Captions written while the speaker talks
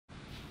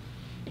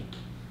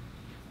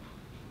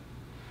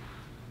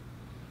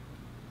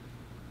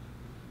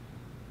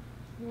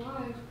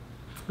Live.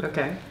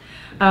 Okay.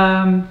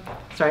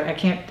 Sorry, I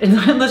can't,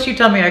 unless you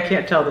tell me I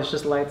can't tell, there's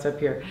just lights up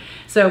here.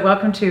 So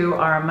welcome to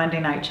our Monday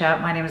night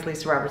chat. My name is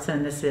Lisa Robertson,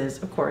 and this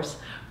is, of course,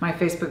 my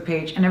Facebook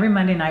page. And every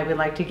Monday night, we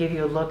like to give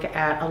you a look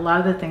at a lot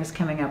of the things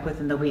coming up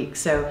within the week.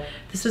 So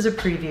this is a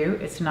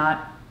preview. It's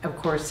not, of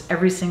course,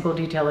 every single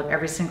detail of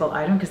every single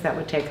item, because that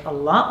would take a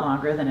lot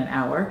longer than an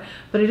hour,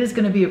 but it is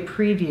going to be a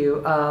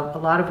preview of a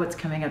lot of what's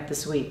coming up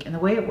this week. And the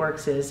way it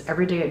works is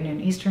every day at noon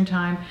Eastern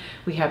time,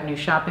 we have new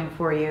shopping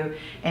for you,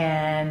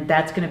 and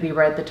that's going to be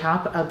right at the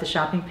top of the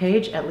shopping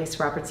page at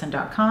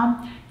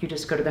lisarobertson.com. You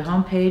just go to the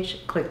home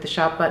page, click the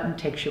shop button,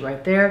 takes you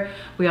right there.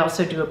 We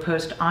also do a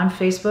post on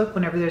Facebook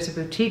whenever there's a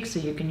boutique, so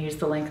you can use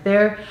the link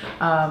there,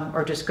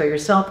 or just go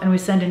yourself, and we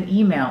send an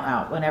email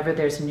out whenever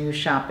there's new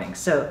shopping.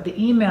 So the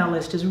email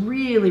list is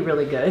really,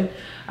 really good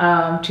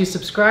to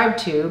subscribe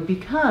to,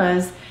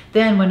 because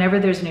then whenever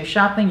there's new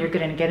shopping, you're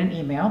going to get an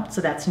email. So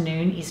that's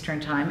noon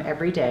Eastern time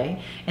every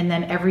day. And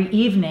then every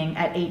evening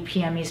at 8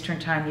 p.m. Eastern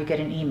time, you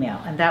get an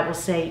email. And that will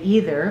say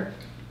either,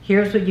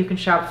 here's what you can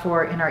shop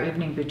for in our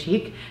evening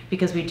boutique,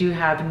 because we do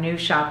have new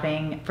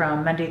shopping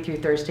from Monday through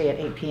Thursday at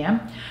 8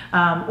 p.m.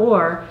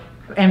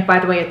 And by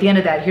the way, at the end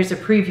of that, here's a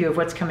preview of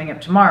what's coming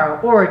up tomorrow,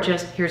 or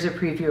just here's a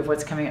preview of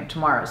what's coming up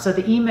tomorrow. So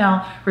the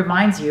email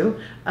reminds you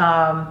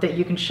that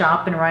you can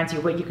shop, and reminds you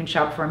what you can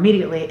shop for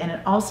immediately. And it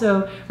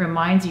also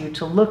reminds you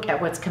to look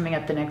at what's coming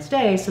up the next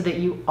day, so that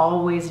you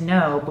always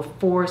know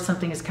before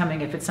something is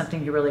coming if it's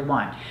something you really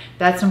want.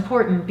 That's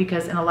important,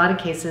 because in a lot of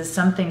cases,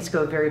 some things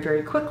go very,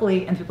 very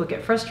quickly, and people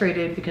get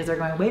frustrated because they're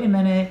going, wait a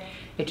minute,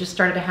 it just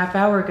started a half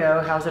hour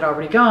ago, how's it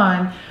already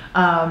gone?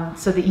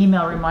 So the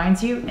email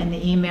reminds you, and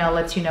the email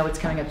lets you know what's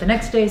coming up the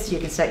next day, so you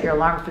can set your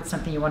alarm if it's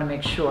something you want to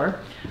make sure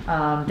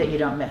that you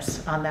don't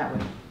miss on that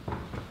one.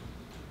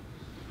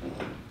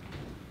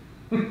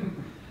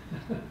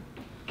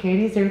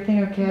 Katie, is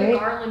everything okay? The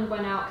garland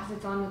went out because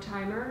it's on the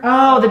timer.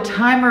 Oh, the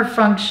timer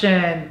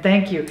function.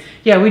 Thank you.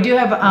 Yeah, we do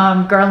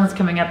have garlands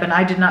coming up, and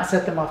I did not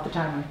set them off the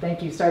timer.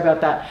 Thank you. Sorry about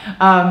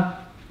that.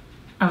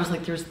 I was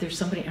like, there's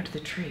somebody under the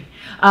tree.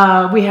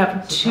 We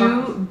have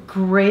two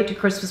great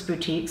Christmas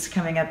boutiques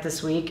coming up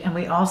this week, and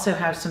we also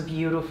have some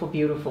beautiful,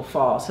 beautiful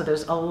fall. So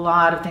there's a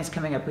lot of things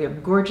coming up. We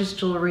have gorgeous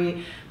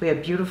jewelry, we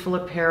have beautiful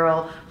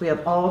apparel, we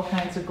have all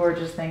kinds of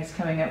gorgeous things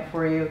coming up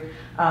for you.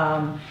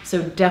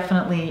 So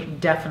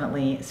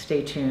definitely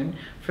stay tuned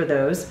for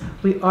those.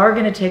 We are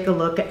going to take a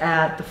look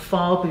at the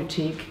fall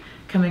boutique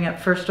coming up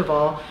first of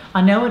all.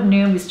 I know at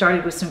noon we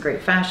started with some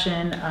great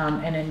fashion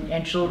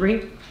and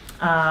jewelry.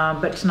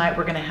 But tonight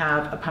we're going to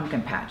have a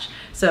pumpkin patch.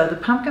 So the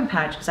pumpkin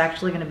patch is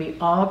actually going to be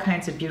all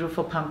kinds of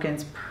beautiful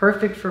pumpkins,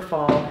 perfect for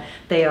fall.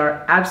 They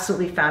are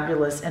absolutely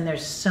fabulous, and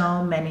there's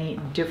so many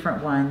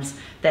different ones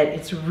that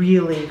it's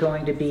really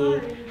going to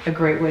be a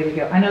great way to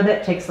go. I know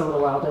that takes a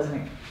little while, doesn't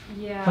it?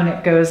 Yeah. When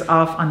it goes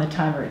off on the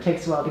timer, it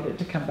takes a while to get it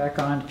to come back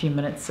on, a few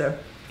minutes. So,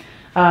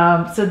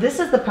 so this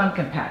is the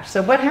pumpkin patch.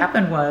 So what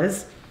happened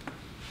was,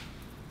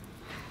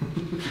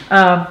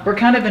 we're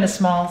kind of in a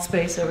small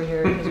space over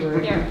here, because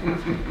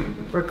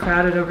we're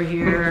crowded over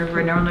here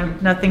where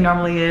nothing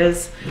normally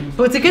is.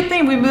 But it's a good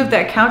thing we moved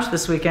that couch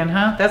this weekend,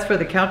 huh? That's where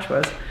the couch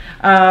was.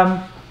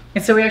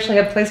 And so we actually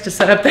had a place to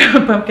set up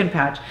the pumpkin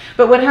patch.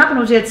 But what happened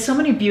was we had so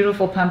many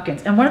beautiful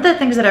pumpkins. And one of the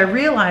things that I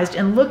realized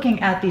in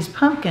looking at these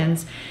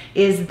pumpkins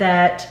is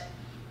that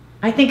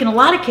I think in a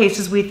lot of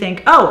cases we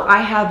think, oh,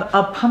 I have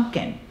a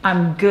pumpkin,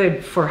 I'm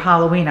good for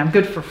Halloween, I'm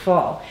good for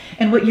fall.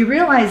 And what you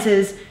realize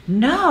is,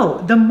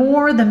 no, the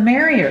more the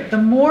merrier. The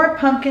more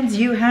pumpkins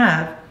you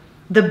have,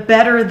 the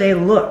better they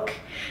look.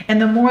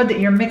 And the more that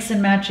you're mix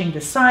and matching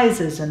the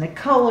sizes and the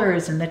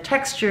colors and the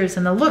textures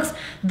and the looks,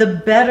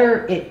 the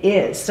better it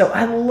is. So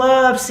I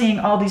love seeing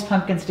all these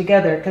pumpkins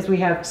together, because we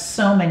have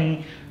so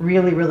many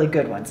really, really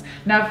good ones.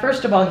 Now,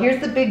 first of all,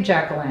 here's the big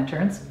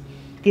jack-o'-lanterns.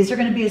 These are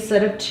going to be a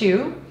set of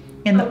 2.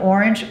 In the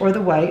orange or the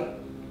white,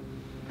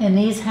 and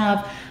these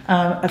have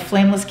a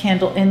flameless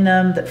candle in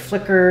them that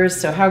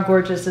flickers. So how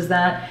gorgeous is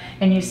that?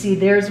 And you see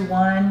there's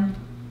one,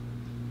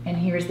 and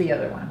here's the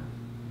other one.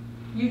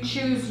 You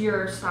choose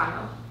your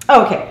style.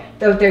 Oh, okay,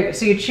 there you go.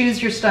 So you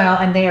choose your style,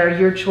 and they are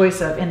your choice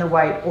of in the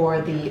white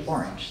or the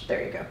orange.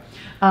 There you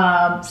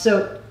go.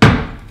 So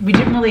we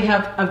didn't really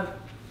have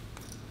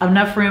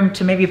enough room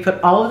to maybe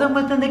put all of them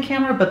within the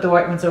camera, but the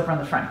white one's over on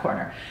the front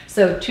corner.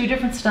 So 2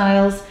 different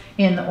styles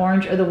in the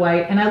orange or the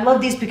white. And I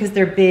love these because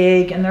they're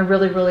big and they're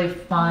really, really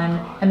fun,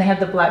 and they have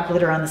the black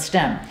glitter on the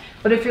stem.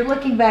 But if you're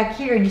looking back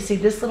here and you see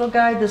this little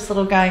guy, and this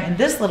little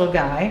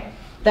guy,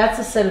 that's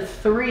a set of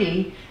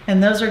 3,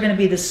 and those are going to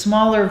be the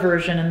smaller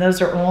version, and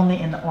those are only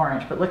in the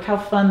orange. But look how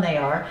fun they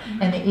are.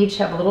 And they each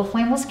have a little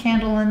flameless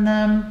candle in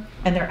them,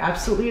 and they're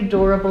absolutely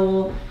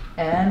adorable,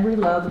 and we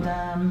love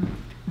them.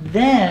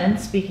 Then,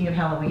 speaking of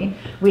Halloween,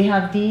 we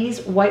have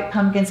these white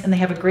pumpkins, and they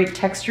have a great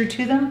texture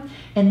to them.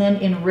 And then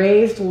in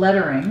raised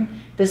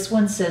lettering, this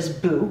one says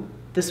Boo.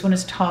 This one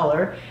is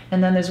taller.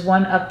 And then there's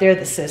one up there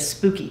that says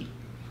Spooky.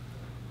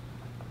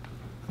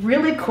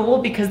 really cool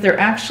because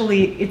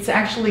it's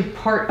actually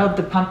part of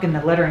the pumpkin.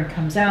 The lettering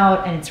comes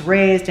out and it's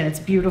raised and it's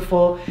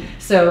beautiful.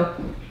 So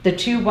the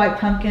 2 white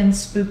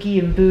pumpkins, Spooky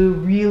and Boo,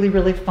 really,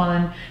 really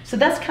fun. So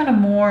that's kind of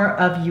more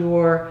of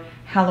your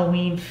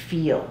Halloween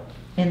feel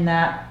in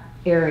that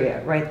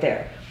area right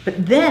there.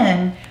 But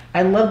then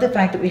I love the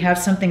fact that we have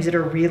some things that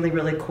are really,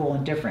 really cool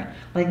and different.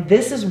 Like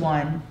this is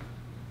one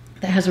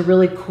that has a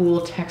really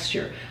cool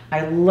texture.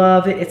 I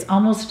love it. It's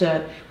almost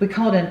we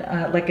call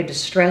it like a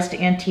distressed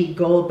antique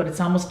gold, but it's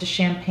almost a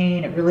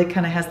champagne. It really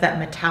kind of has that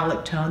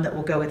metallic tone that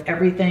will go with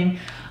everything.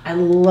 I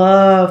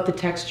love the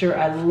texture.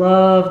 I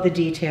love the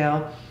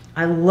detail.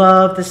 I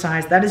love the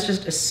size. That is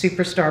just a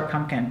superstar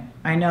pumpkin.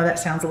 I know that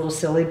sounds a little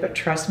silly, but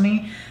trust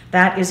me,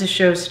 that is a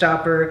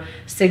showstopper,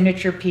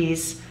 signature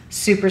piece,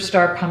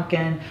 superstar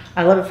pumpkin.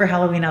 I love it for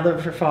Halloween. I love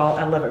it for fall.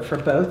 I love it for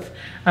both.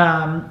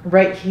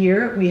 Right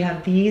here, we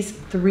have these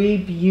 3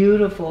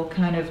 beautiful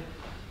kind of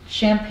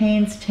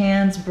champagnes,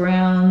 tans,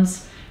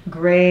 browns,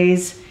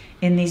 grays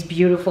in these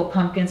beautiful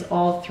pumpkins.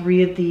 All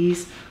 3 of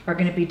these are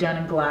going to be done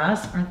in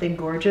glass. Aren't they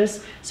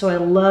gorgeous? So I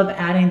love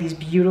adding these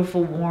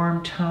beautiful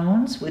warm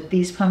tones with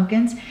these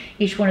pumpkins.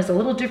 Each one is a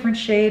little different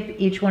shape.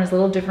 Each one is a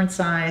little different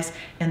size.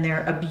 And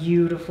they're a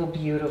beautiful,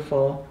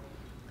 beautiful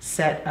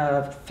set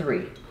of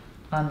 3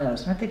 on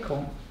those. Aren't they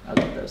cool? I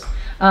love those.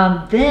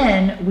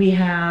 Then we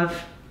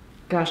have,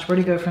 gosh, where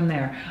do you go from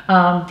there?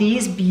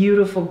 These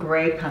beautiful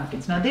gray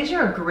pumpkins. Now these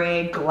are a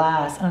gray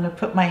glass. I'm going to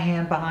put my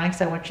hand behind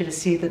because I want you to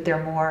see that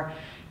they're more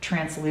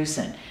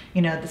translucent.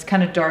 You know, it's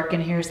kind of dark in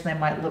here, so they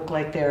might look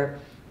like they're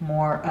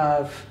more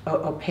of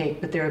opaque,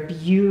 but they're a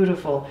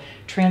beautiful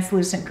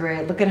translucent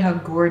gray. Look at how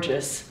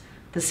gorgeous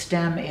the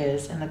stem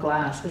is in the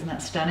glass. Isn't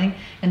that stunning?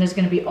 And there's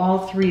going to be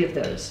all 3 of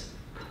those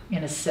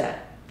in a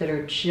set that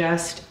are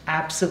just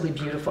absolutely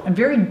beautiful and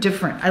very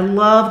different. I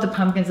love the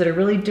pumpkins that are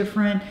really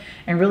different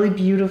and really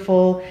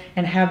beautiful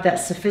and have that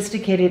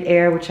sophisticated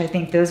air, which I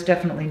think those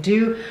definitely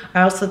do.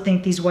 I also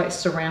think these white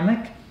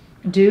ceramic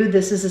do.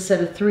 This is a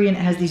set of 3 and it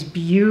has these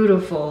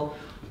beautiful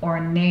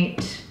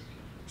ornate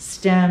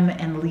stem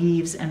and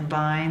leaves and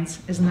vines.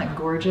 Isn't that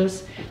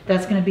gorgeous?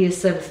 That's going to be a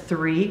set of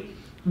 3.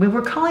 We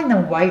were calling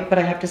them white, but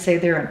I have to say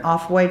they're an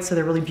off-white, so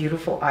they're really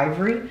beautiful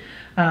ivory.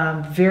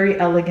 Very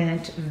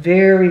elegant,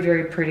 very,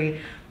 very pretty.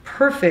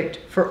 Perfect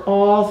for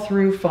all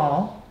through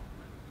fall.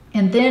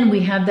 And then we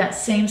have that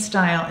same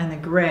style in the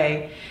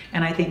gray,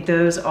 and I think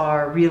those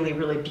are really,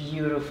 really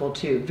beautiful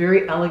too.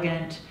 Very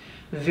elegant,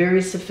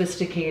 very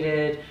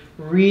sophisticated,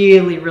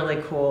 really,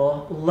 really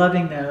cool.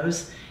 Loving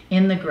those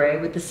in the gray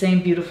with the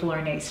same beautiful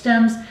ornate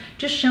stems.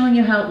 Just showing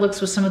you how it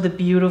looks with some of the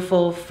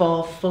beautiful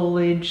fall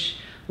foliage.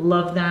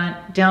 Love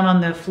that. Down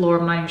on the floor,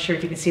 I'm not even sure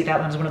if you can see, that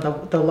one's one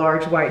of the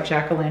large white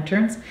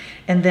jack-o'-lanterns.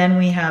 And then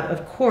we have,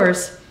 of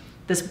course,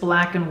 this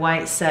black and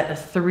white set of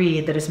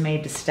 3 that is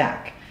made to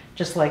stack,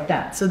 just like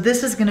that. So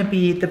this is going to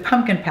be the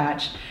pumpkin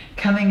patch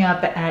coming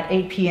up at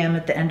 8 p.m.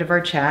 at the end of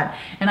our chat.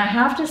 And I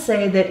have to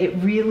say that it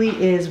really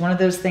is one of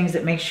those things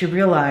that makes you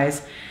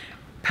realize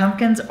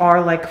pumpkins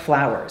are like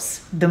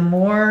flowers. The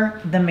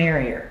more, the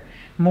merrier.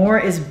 More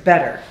is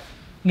better.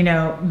 You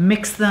know,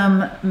 mix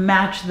them,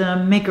 match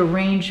them, make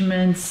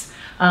arrangements.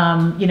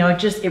 You know,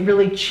 it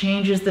really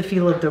changes the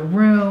feel of the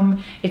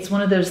room. It's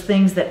one of those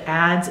things that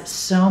adds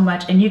so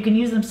much, and you can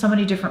use them so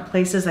many different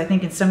places. I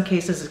think in some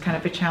cases it's kind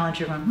of a challenge.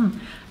 You're going,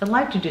 I'd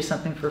like to do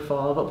something for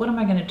fall, but what am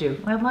I going to do?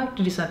 I'd like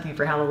to do something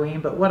for Halloween,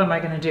 but what am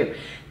I going to do?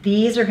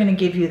 These are going to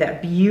give you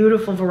that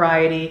beautiful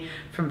variety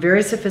from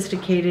very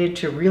sophisticated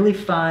to really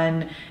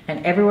fun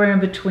and everywhere in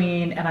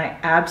between. And I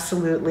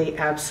absolutely,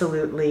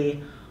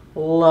 absolutely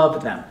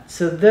love them.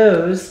 So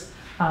those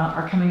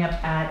are coming up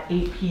at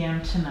 8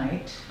 p.m.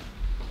 tonight.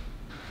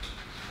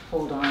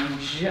 Hold on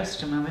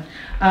just a moment.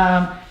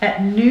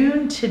 At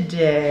noon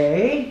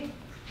today,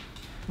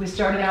 we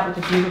started out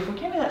with the beautiful,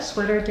 give me that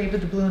sweater,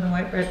 David, the blue and the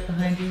white right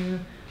behind you.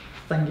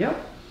 Thank you.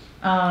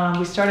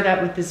 We started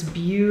out with this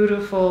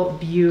beautiful,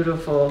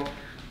 beautiful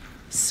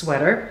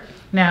sweater.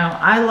 Now,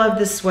 I love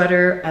this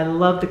sweater. I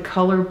love the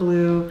color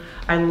blue.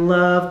 I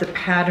love the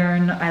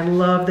pattern. I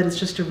love that it's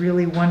just a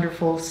really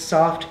wonderful,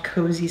 soft,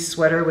 cozy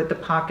sweater with the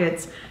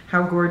pockets.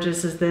 How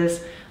gorgeous is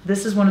this?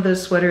 This is one of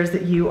those sweaters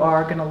that you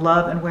are gonna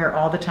love and wear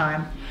all the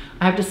time.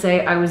 I have to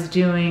say, I was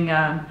doing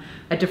a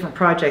different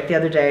project the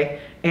other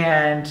day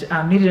and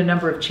needed a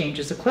number of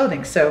changes of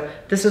clothing. So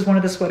this is one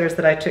of the sweaters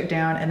that I took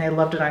down, and they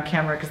loved it on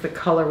camera because the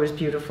color was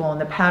beautiful and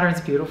the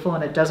pattern's beautiful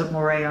and it doesn't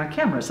moire on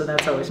camera, so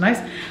that's always nice.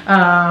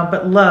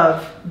 But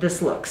love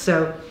this look.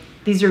 So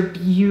these are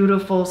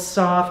beautiful,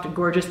 soft,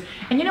 gorgeous.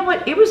 And you know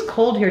what? It was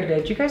cold here today.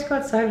 Did you guys go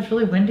outside? It was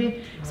really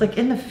windy. It's like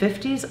in the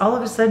 50s. All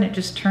of a sudden it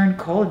just turned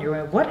cold.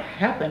 You're like, what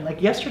happened?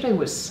 Like yesterday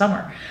was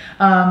summer.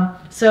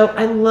 So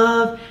I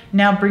love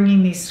now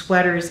bringing these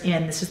sweaters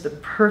in. This is the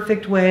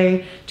perfect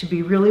way to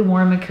be really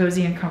warm and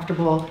cozy and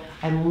comfortable.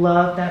 I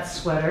love that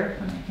sweater.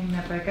 Let me hang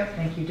that back up.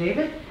 Thank you,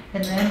 David.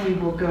 And then we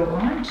will go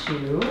on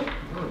to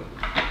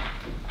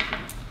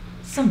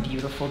some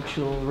beautiful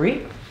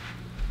jewelry.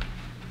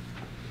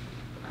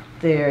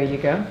 There you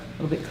go, a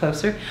little bit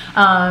closer.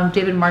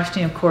 David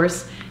Marstein, of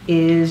course,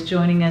 is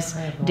joining us.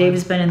 Hi, everyone. David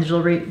has been in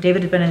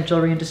the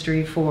jewelry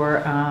industry for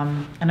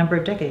a number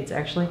of decades,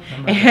 actually,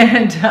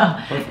 and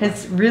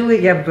it's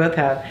really, yeah, both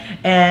have.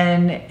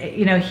 And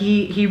you know,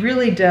 he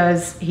really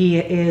does. He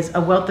is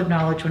a wealth of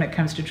knowledge when it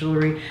comes to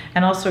jewelry,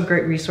 and also a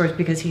great resource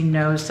because he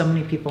knows so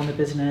many people in the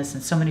business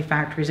and so many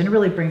factories, and it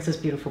really brings us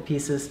beautiful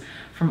pieces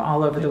from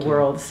all over the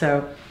world.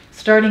 So,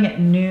 starting at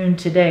noon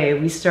today,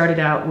 we started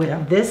out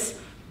with this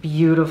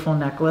beautiful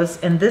necklace,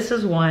 and this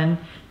is one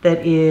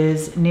that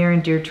is near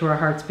and dear to our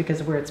hearts because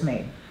of where it's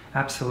made.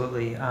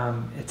 Absolutely.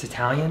 It's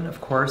Italian,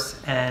 of course,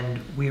 and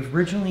we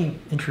originally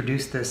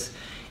introduced this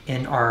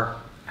in our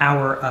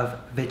hour of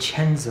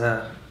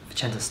Vicenza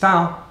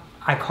style.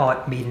 I call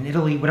it made in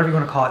Italy, whatever you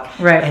want to call it.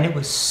 Right. And it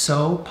was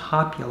so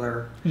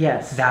popular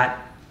Yes.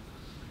 that,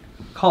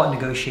 call it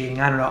negotiating,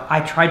 I don't know.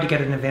 I tried to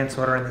get an advance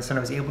order on this and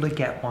I was able to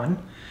get one.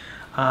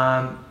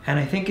 And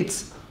I think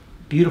it's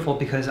beautiful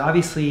because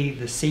obviously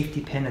the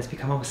safety pin has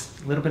become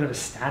almost a little bit of a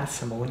status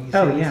symbol when you see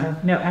Oh this. yeah,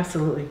 no,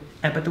 absolutely.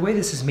 But the way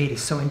this is made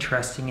is so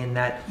interesting in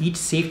that each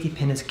safety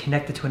pin is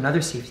connected to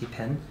another safety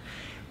pin,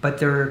 but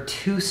there are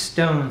two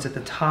stones at the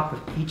top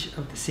of each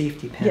of the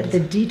safety pins. Yeah, the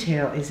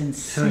detail is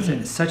So insane.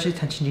 it's such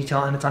attention to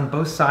detail, and it's on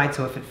both sides,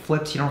 so if it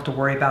flips, you don't have to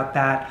worry about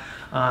that.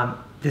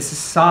 This is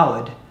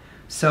solid,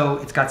 so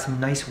it's got some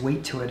nice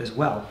weight to it as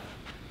well.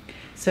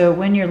 So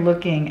when you're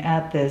looking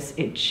at this,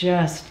 it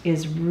just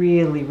is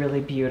really,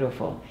 really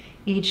beautiful.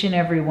 Each and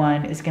every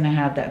one is going to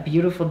have that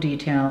beautiful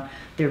detail.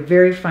 They're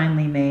very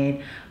finely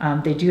made.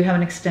 They do have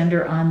an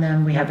extender on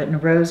them. We have it in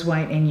rose,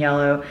 white, and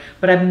yellow.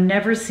 But I've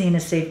never seen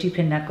a safety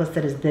pin necklace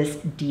that is this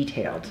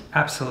detailed.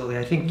 Absolutely.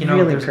 I think, you know,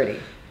 Really pretty.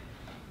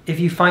 If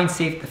you find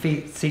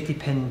the safety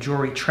pin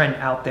jewelry trend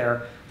out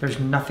there, there's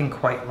nothing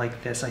quite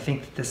like this. I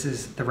think that this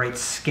is the right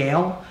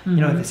scale. You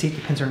know, the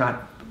safety pins are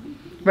not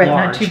Right,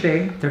 large. not too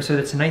big. So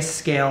it's a nice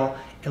scale.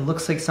 It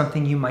looks like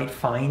something you might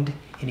find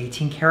in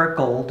 18 karat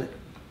gold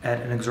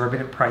at an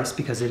exorbitant price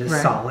because it is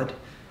Right. solid.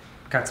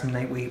 Got some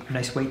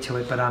nice weight to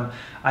it, but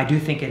I do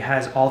think it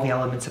has all the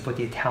elements of what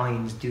the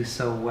Italians do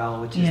so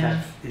well, which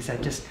is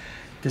that just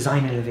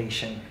design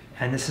innovation.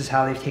 And this is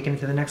how they've taken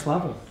it to the next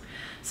level.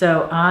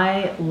 So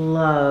I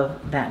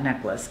love that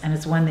necklace, and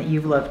it's one that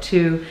you've loved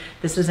too.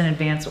 This is an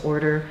advance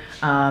order,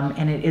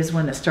 and it is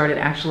one that started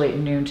actually at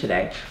noon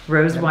today.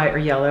 Rose, white, or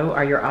yellow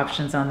are your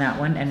options on that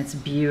one, and it's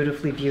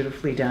beautifully,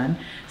 beautifully done.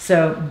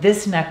 So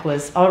this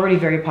necklace, already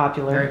very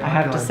popular, I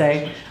have to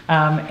say.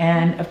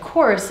 And of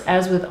course,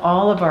 as with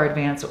all of our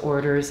advance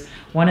orders,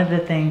 one of the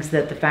things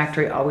that the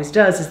factory always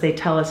does is they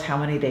tell us how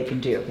many they can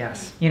do.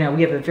 Yes. You know,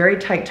 we have a very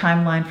tight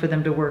timeline for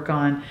them to work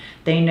on.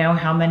 They know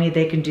how many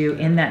they can do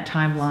in that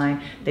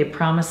timeline. They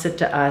promise it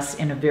to us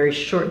in a very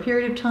short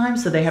period of time,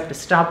 so they have to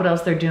stop what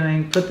else they're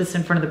doing, put this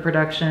in front of the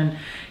production.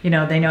 You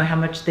know, they know how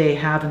much they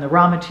have in the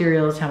raw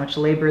materials, how much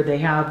labor they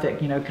have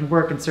that, you know, can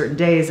work in certain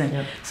days.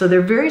 And so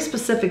they're very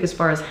specific as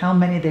far as how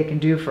many they can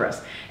do for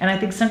us. And I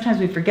think sometimes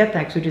we forget that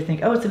because we just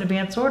think, oh, it's an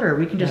advance order.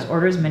 We can just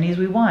order as many as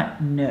we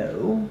want.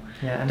 No,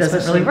 Yeah, and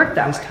doesn't really work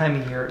that this way.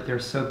 time of year, they're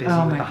so busy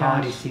Oh with my the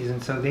holiday gosh.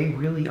 season, so they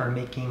really are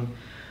making,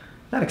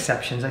 not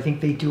exceptions, I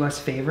think they do us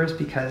favors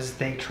because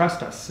they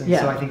trust us. And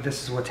so I think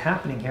this is what's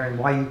happening here and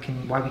why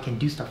we can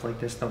do stuff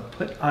like this. They'll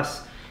put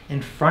us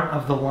in front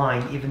of the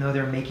line even though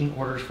they're making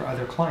orders for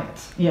other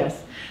clients.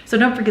 Yes. So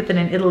don't forget that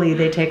in Italy,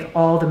 they take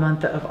all the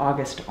month of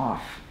August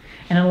off.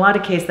 And in a lot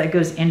of cases, that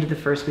goes into the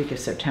first week of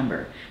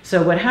September.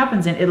 So what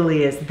happens in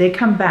Italy is they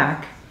come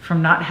back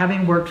from not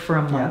having worked for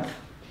a month.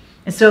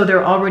 And so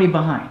they're already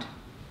behind.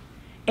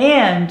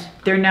 And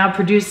they're now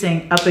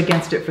producing up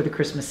against it for the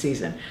Christmas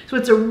season. So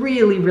it's a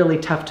really, really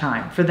tough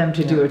time for them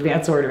to do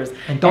advance orders.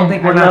 And don't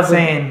think we're I not love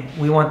saying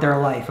we want their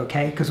life,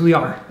 okay? Because we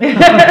are.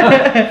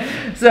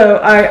 So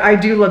I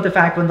do love the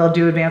fact when they'll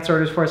do advance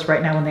orders for us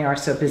right now when they are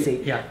so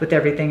busy Yeah. with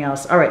everything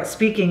else. All right,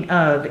 speaking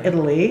of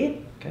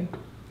Italy, Okay.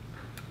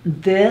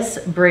 this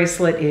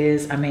bracelet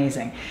is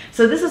amazing.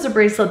 So this is a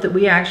bracelet that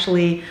we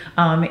actually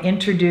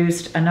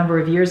introduced a number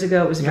of years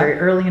ago. It was very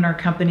early in our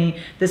company.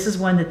 This is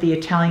one that the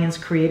Italians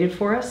created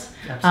for us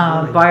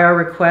by our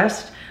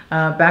request.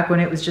 Back when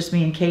it was just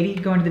me and Katie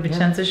going to the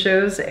Vicenza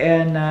shows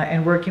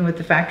and working with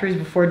the factories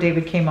before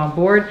David came on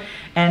board,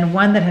 and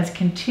one that has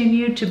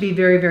continued to be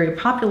very, very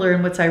popular.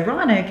 And what's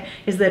ironic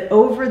is that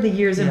over the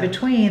years in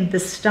between, the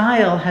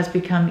style has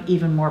become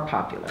even more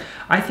popular.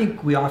 I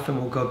think we often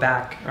will go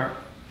back, or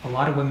a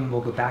lot of women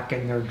will go back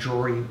in their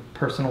jewelry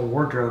personal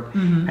wardrobe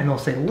and they'll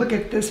say, look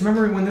at this,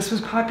 remember when this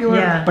was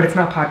popular? But it's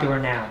not popular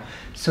now.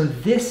 So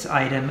this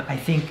item, I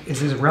think,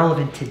 is as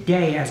relevant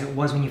today as it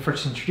was when you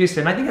first introduced it.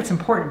 And I think that's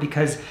important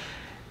because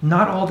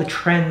not all the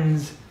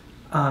trends,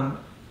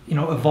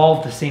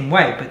 evolve the same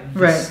way. But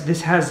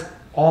this has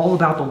all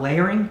about the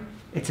layering.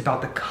 It's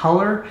about the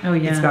color. Oh,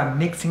 yeah. It's about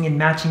mixing and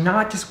matching,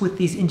 not just with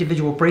these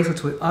individual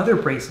bracelets, with other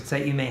bracelets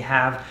that you may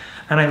have.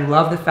 And I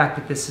love the fact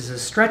that this is a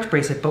stretch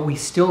bracelet, but we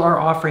still are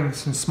offering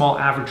some small,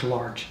 average,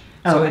 large.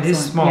 So it is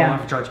small,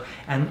 average, large.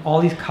 And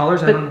all these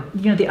colors. But,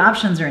 the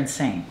options are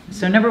insane.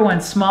 So number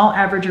one, small,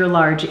 average, or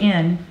large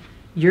in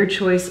your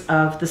choice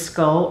of the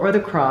skull or the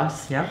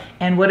cross. Yeah.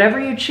 And whatever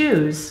you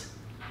choose,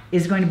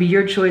 is going to be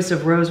your choice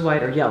of rose,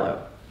 white, or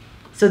yellow.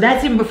 So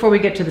that's even before we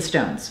get to the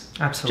stones.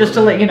 Absolutely. Just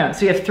to let you know.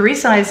 So you have 3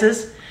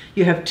 sizes,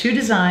 you have 2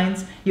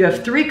 designs, you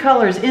have 3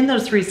 colors in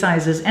those 3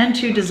 sizes and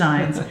 2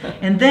 designs,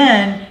 and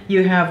then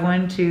you have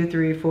 1, 2,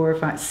 3, 4,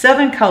 5,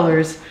 7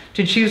 colors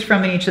to choose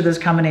from in each of those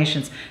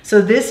combinations.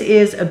 So this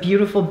is a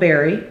beautiful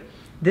berry.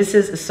 This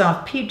is a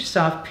soft peach,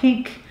 soft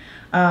pink,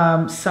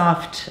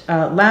 soft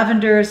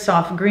lavender,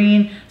 soft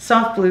green,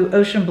 soft blue,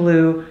 ocean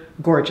blue,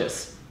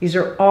 gorgeous. These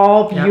are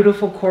all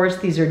beautiful quartz.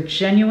 These are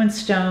genuine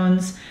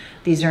stones.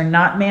 These are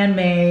not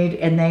man-made,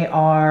 and they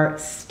are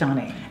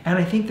stunning. And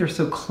I think they're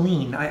so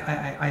clean.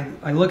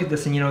 I look at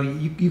this, and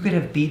you could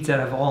have beads that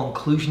have all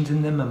inclusions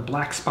in them and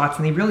black spots,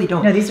 and they really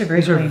don't. No, these are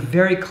very clean. These are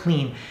very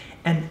clean.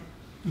 And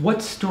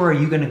what store are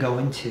you going to go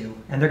into?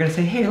 And they're going to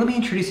say, hey, let me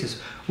introduce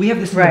this. We have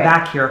this in the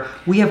back here.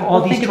 We have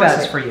all these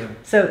choices for you.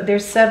 So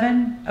there's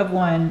 7 of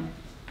one.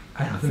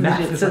 I know, the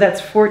math so that's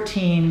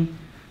 14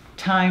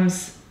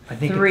 times I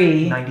think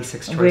 3,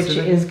 96 choices, which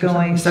is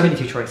going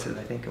 72 choices,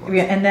 I think it was.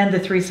 Yeah, and then the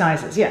 3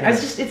 sizes. Yeah,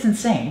 it's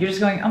insane. You're just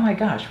going, oh my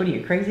gosh, what are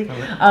you, crazy?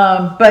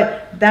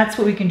 But that's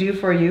what we can do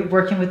for you,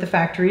 working with the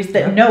factories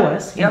that know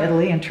us in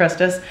Italy and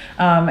trust us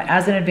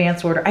as an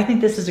advance order. I think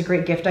this is a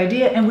great gift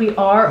idea, and we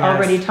are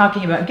already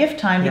talking about gift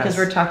time because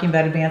we're talking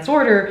about advance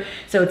order.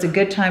 So it's a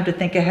good time to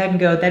think ahead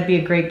and go, that'd be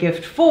a great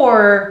gift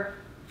for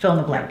fill in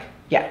the blank.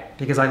 Yeah.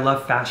 Because I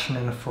love fashion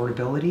and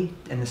affordability,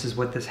 and this is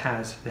what this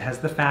has. It has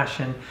the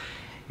fashion.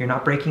 You're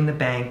not breaking the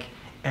bank,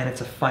 and it's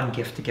a fun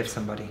gift to give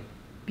somebody.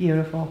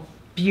 Beautiful.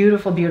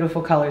 Beautiful,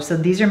 beautiful colors. So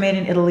these are made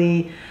in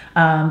Italy.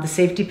 The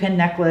safety pin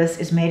necklace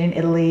is made in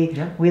Italy.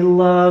 Yeah. We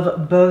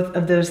love both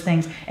of those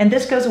things. And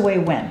this goes away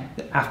when?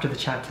 After the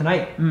chat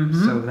tonight.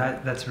 So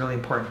that's really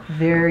important.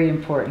 Very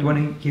important. Do you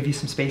want to give you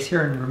some space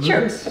here and remove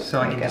this?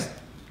 So I can just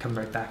come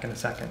right back in a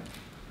second.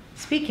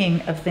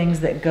 Speaking of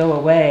things that go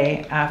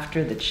away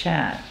after the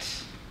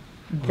chat,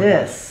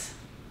 this...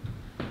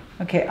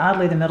 Okay,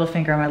 oddly, the middle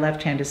finger on my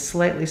left hand is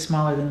slightly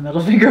smaller than the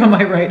middle finger on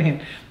my right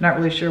hand. I'm not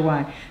really sure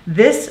why.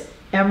 This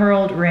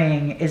emerald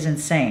ring is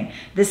insane.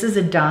 This is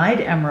a dyed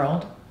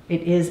emerald.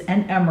 It is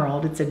an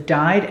emerald. It's a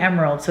dyed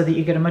emerald so that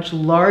you get a much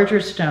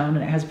larger stone,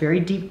 and it has very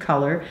deep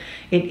color.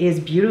 It is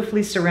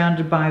beautifully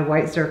surrounded by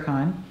white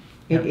zircon.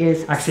 It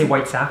is actually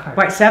white sapphire.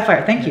 White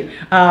sapphire. Thank you.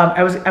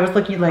 I was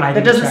looking like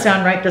that doesn't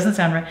sound right. Doesn't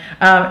sound right.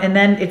 And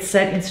then it's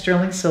set in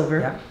sterling silver.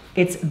 Yeah.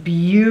 It's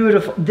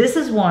beautiful. This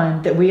is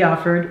one that we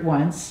offered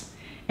once.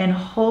 And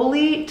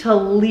Holy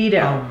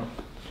Toledo.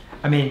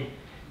 I mean,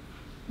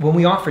 when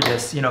we offered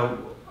this,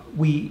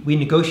 we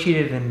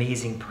negotiated an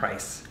amazing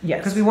price. Yes.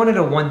 Because we wanted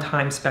a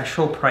one-time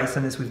special price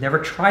on this. We've never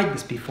tried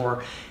this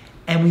before.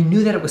 And we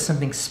knew that it was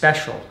something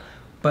special.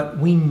 But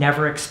we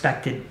never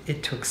expected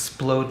it to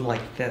explode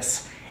like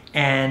this.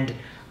 And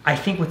I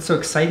think what's so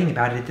exciting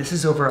about it, this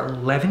is over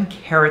 11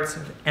 carats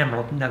of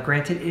emerald. Now,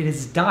 granted, it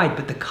is dyed,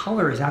 but the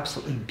color is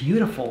absolutely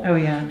beautiful. Oh,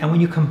 yeah. And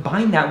when you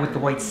combine that with the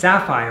white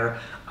sapphire,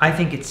 I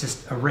think it's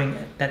just a ring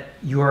that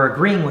you are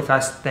agreeing with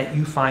us that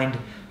you find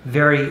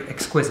very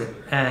exquisite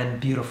and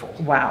beautiful.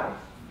 Wow.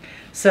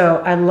 So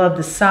I love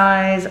the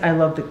size, I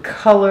love the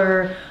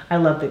color, I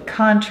love the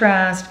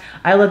contrast,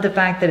 I love the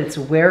fact that it's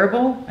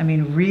wearable. I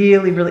mean,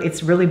 really, really,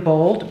 it's really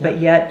bold, but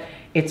yet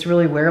it's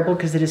really wearable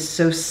because it is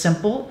so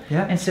simple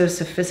and so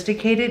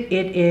sophisticated.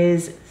 It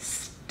is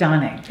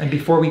stunning. And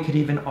before we could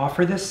even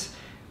offer this,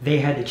 they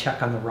had to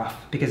check on the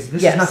rough, because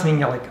this is not something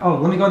you're like, oh,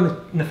 let me go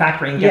in the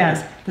factory and get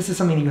this. This is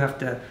something you have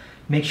to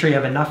make sure you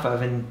have enough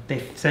of, and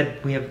they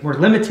said we're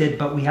limited,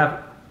 but we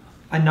have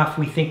enough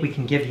we think we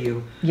can give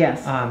you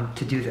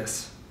to do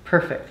this.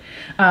 Perfect.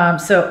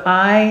 So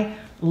I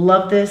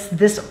love this.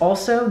 This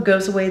also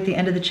goes away at the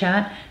end of the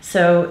chat.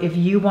 So if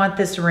you want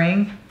this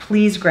ring,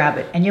 please grab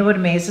it. And you know what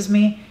amazes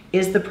me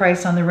is the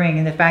price on the ring,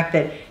 and the fact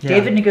that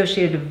David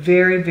negotiated a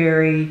very,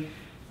 very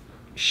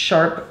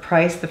sharp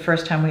price the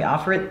first time we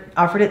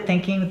offered it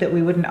thinking that we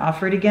wouldn't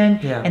offer it again,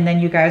 and then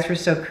you guys were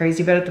so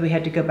crazy about it that we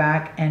had to go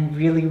back and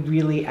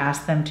really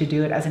ask them to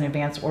do it as an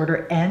advance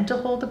order and to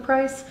hold the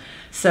price.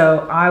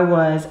 So I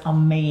was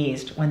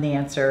amazed when the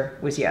answer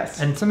was yes.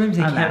 And sometimes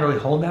they can't really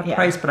hold that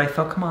price, but I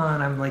felt, come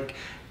on, I'm like,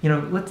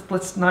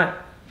 let's not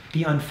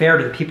be unfair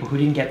to the people who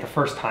didn't get the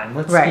first time.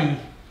 Let's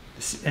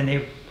be, and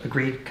they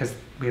agreed because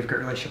we have a great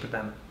relationship with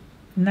them.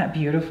 Isn't that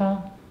beautiful?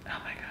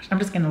 Oh my gosh, I'm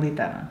just gonna leave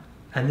that on.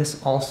 And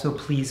this also,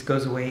 please,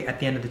 goes away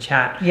at the end of the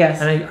chat. Yes.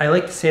 And I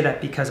like to say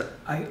that because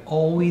I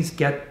always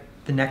get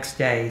the next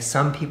day,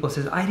 some people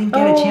says, I didn't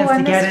get a chance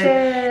to get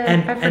it.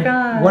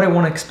 And what I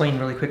want to explain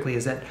really quickly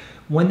is that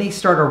when they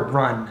start a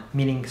run,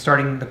 meaning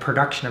starting the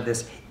production of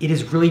this, it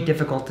is really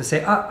difficult to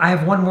say, I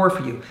have one more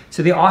for you.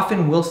 So they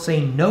often will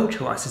say no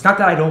to us. It's not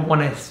that I don't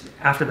want to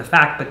after the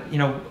fact, but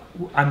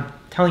I'm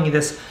telling you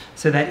this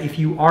so that if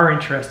you are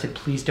interested,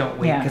 please don't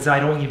wait, because I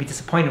don't want you to be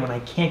disappointed when I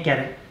can't get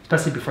it,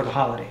 especially before the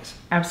holidays.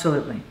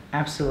 Absolutely.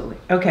 Absolutely.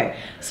 Okay.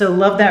 So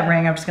love that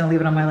ring. I'm just going to leave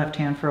it on my left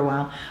hand for a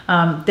while.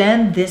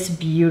 Then this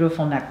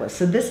beautiful necklace.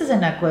 So this is a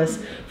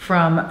necklace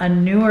from a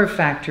newer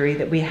factory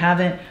that we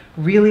haven't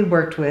really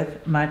worked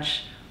with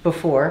much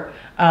before.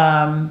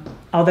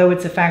 although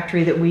it's a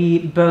factory that we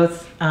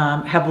both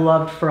have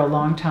loved for a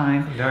long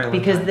time, Very long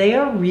because time. they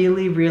are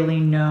really, really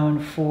known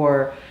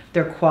for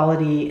their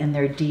quality and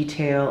their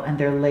detail and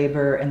their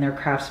labor and their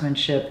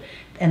craftsmanship,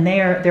 and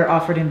they're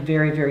offered in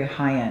very, very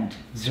high-end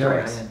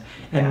Very stores.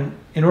 high-end. And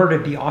in order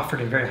to be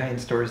offered in very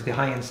high-end stores, the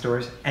high-end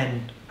stores,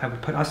 and I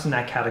would put us in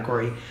that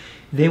category,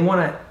 they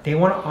want to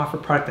offer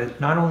product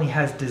that not only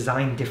has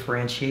design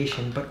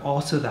differentiation, but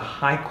also the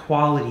high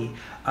quality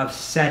of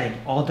setting,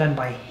 all done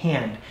by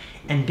hand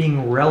and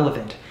being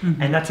relevant.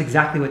 And that's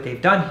exactly what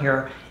they've done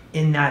here,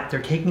 in that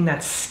they're taking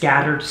that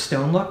scattered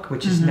stone look,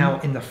 which is now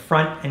in the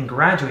front and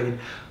graduated,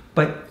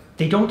 but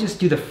they don't just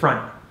do the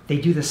front. They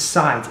do the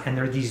sides, and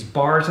there are these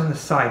bars on the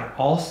side,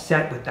 all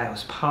set with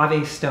those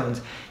pave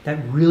stones that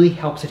really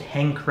helps it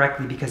hang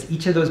correctly, because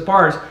each of those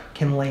bars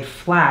can lay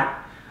flat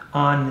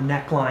on the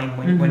neckline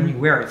when you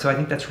wear it. So I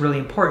think that's really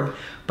important.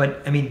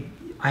 But I mean,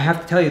 I have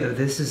to tell you though,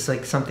 this is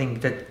like something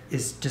that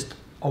is just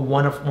a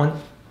one of one.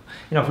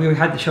 You know, if we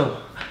had the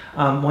show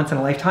once in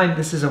a lifetime,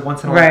 this is a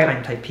once in a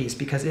lifetime type piece,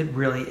 because it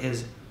really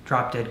is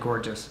drop dead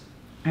gorgeous.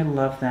 I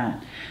love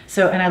that.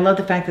 So, and I love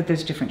the fact that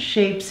there's different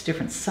shapes,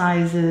 different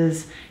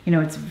sizes. You know,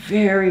 it's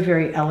very,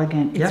 very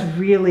elegant. It's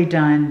really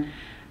done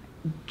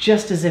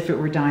just as if it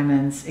were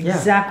diamonds.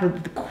 Exactly.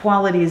 The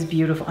quality is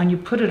beautiful. And you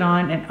put it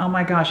on and oh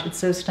my gosh, it's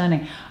so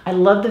stunning. I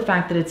love the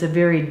fact that it's a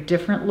very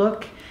different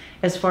look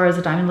as far as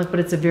a diamond look, but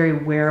it's a very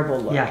wearable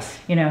look. Yes.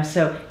 You know,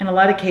 so in a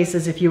lot of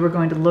cases, if you were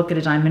going to look at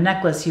a diamond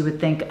necklace, you would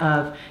think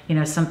of, you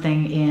know,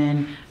 something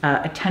in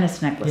a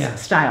tennis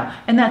necklace style.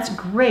 And that's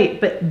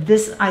great, but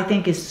this I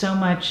think is so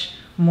much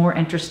more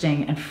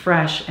interesting and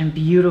fresh and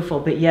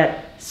beautiful, but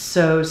yet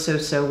so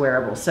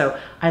wearable. So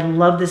I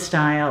love this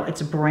style.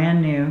 It's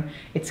brand new.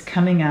 It's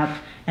coming up,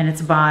 and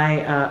it's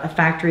by a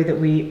factory that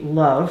we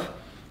love.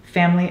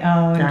 Family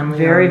owned,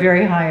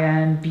 very high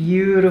end,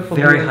 beautiful,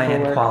 very high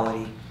end work.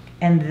 quality.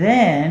 And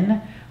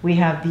then we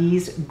have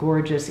these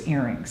gorgeous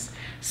earrings.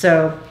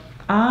 So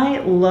I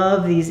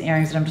love these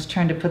earrings, and I'm just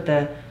trying to put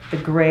the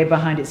gray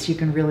behind it so you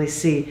can really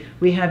see.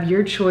 We have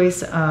your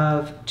choice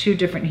of two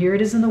different, here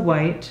it is in the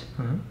white,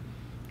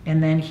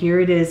 and then here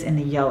it is in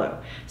the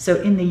yellow.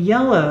 So in the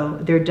yellow,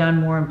 they're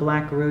done more in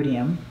black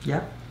rhodium.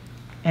 Yep.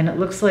 And it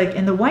looks like,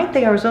 in the white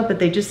they are as well, but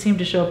they just seem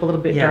to show up a little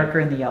bit darker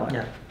in the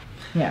yellow.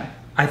 Yeah.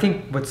 I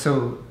think what's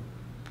so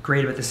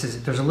great about this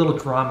is there's a little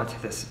drama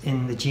to this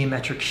in the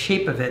geometric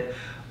shape of it,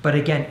 but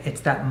again,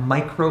 it's that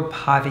micro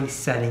pave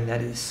setting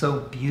that is so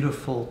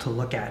beautiful to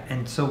look at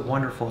and so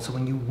wonderful. So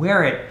when you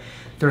wear it,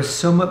 there's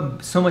so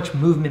much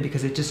movement,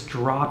 because it just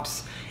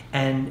drops,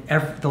 and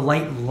the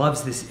light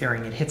loves this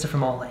earring. It hits it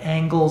from all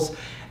angles,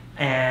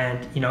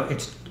 and you know,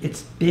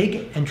 it's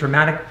big and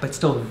dramatic, but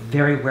still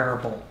very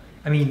wearable.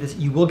 I mean,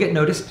 you will get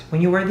noticed when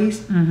you wear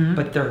these,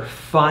 but they're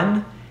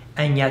fun,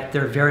 and yet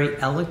they're very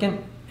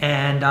elegant.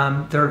 And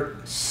they're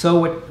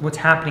what's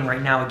happening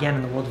right now, again,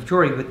 in the world of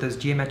jewelry, with those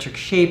geometric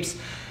shapes,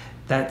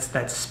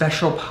 that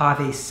special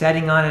pave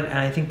setting on it. And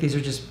I think these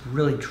are just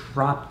really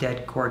drop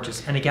dead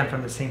gorgeous. And again,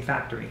 from the same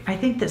factory. I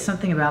think that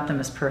something about them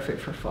is perfect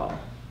for fall.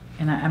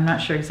 And I'm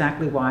not sure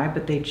exactly why,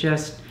 but they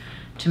just,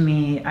 to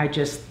me, I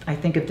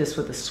think of this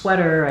with a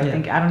sweater.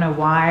 I don't know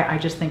why, I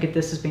just think of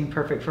this as being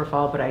perfect for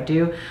fall, but I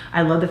do.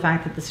 I love the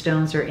fact that the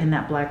stones are in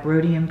that black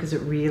rhodium, because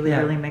it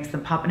really makes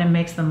them pop, and it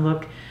makes them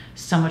look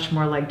so much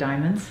more like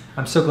diamonds.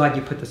 I'm so glad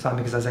you put this on,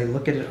 because as I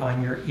look at it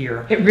on your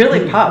ear, it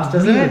really pops,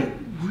 doesn't it?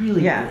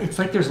 Really, it's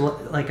like there's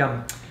like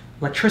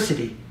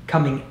electricity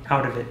coming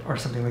out of it or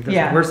something like this.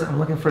 Yeah. I'm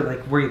looking for like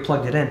where you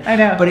plugged it in. I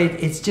know. But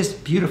it's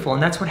just beautiful,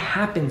 and that's what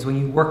happens when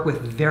you work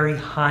with very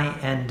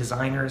high-end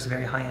designers,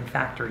 very high-end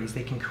factories.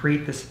 They can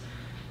create this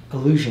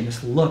illusion,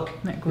 this look,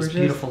 this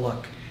beautiful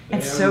look.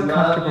 It's so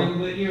comfortable.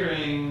 The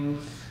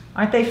earrings.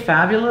 Aren't they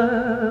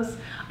fabulous?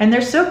 And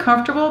they're so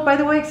comfortable, by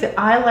the way, because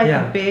I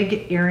like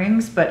big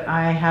earrings, but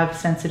I have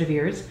sensitive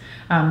ears.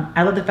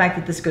 I love the fact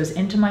that this goes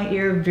into my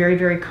ear very,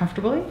 very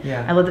comfortably.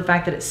 Yeah. I love the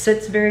fact that it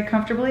sits very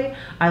comfortably.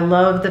 I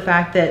love the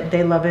fact that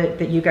they love it,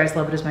 that you guys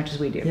love it as much as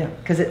we do. Yeah.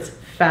 Because it's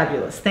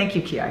fabulous. Thank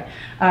you, Kiai.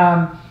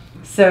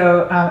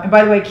 And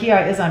by the way,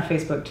 Kiai is on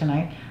Facebook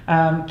tonight.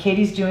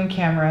 Katie's doing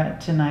camera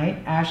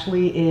tonight.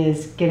 Ashley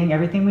is getting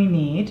everything we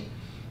need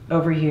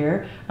over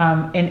here.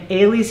 And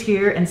Ailey's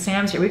here and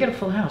Sam's here. We got a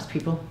full house,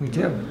 people. We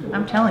do.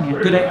 I'm telling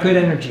you. Good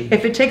energy.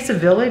 If it takes a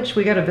village,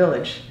 we got a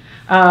village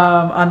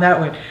on that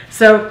one.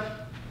 So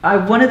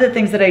one of the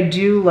things that I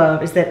do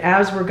love is that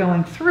as we're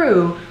going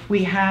through,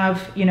 we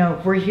have,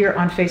 we're here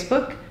on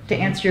Facebook to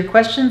answer your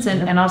questions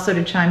and also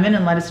to chime in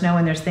and let us know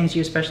when there's things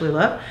you especially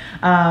love,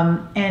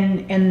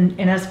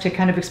 and us to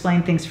kind of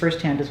explain things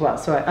firsthand as well.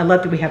 So I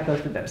love that we have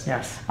both of those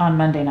on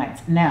Monday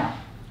nights. Now,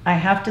 I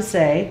have to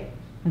say,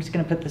 I'm just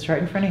going to put this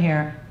right in front of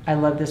here. I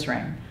love this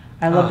ring.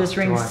 I love this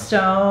ring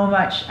so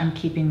much. I'm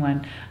keeping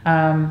one.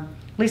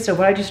 Lisa,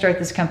 why did you start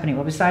this company?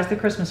 Well, besides the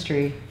Christmas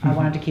tree, I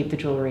wanted to keep the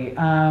jewelry.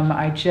 Oh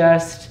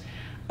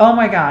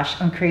my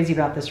gosh, I'm crazy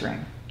about this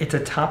ring. It's a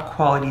top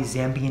quality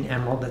Zambian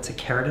emerald that's 1.5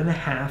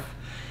 carats.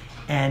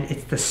 And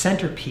it's the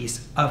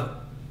centerpiece of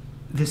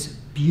this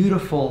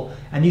beautiful,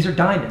 and these are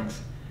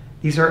diamonds.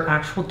 These are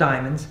actual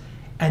diamonds.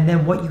 And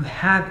then what you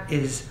have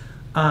is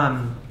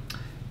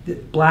the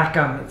black,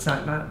 it's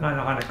not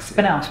onyx.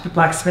 Spinel.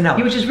 Black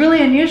spinel. Which is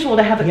really unusual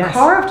to have it Yes.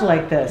 carved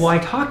like this. Well, I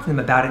talked to them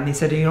about it, and they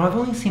said, I've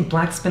only seen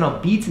black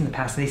spinel beads in the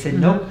past. And they said,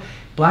 Mm-hmm. nope,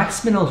 black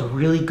spinel is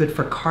really good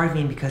for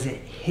carving because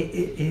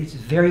it's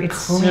very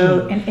It's clean.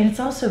 so, and it's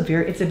also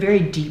it's a very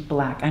deep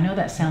black. I know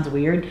that sounds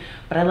weird,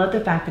 but I love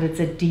the fact that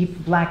it's a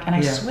deep black, and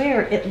I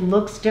swear it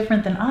looks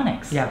different than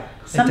onyx. Yeah,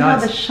 somehow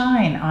it does. the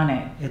shine on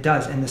it. It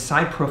does, and the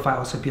side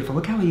profile is so beautiful.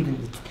 Look how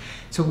even.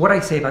 So what I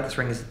say about this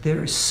ring is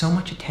there is so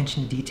much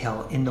attention to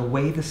detail in the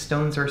way the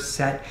stones are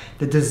set,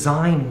 the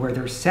design where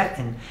they're set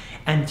in.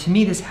 And to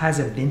me, this has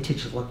a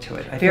vintage look to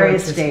it. I Very feel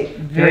like estate,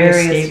 this- very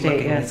estate,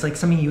 looking. yes. It's like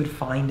something you would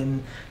find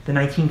in the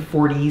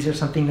 1940s or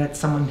something that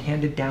someone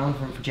handed down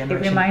from for It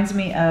generation. reminds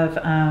me of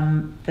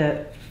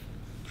the,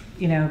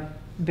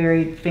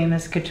 very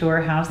famous couture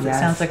house that Yes.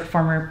 sounds like a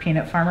former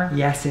peanut farmer.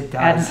 Yes, it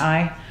Had does. an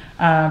eye.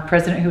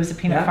 President who was a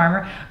peanut Yeah.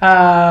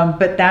 farmer.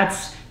 But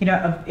that's,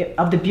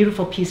 of the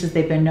beautiful pieces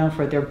they've been known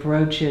for, their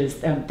brooches,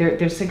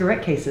 their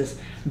cigarette cases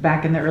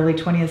back in the early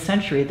 20th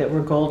century that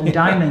were gold and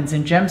diamonds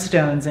and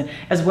gemstones, and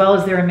as well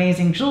as their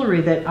amazing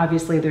jewelry that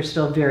obviously they're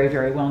still very,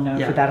 very well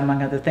known for that,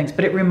 among other things.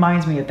 But it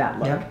reminds me of that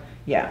look. Yep.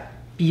 Yeah.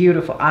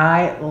 Beautiful.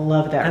 I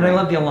love that And ring. I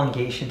love the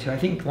elongation too. I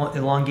think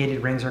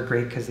elongated rings are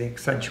great because they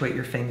accentuate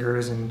your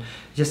fingers, and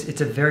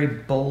it's a very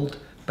bold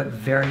but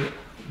very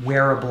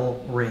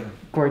wearable ring.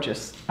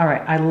 Gorgeous. All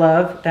right. I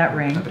love that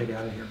ring. I better get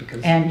out of here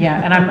because. And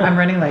I'm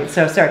running late,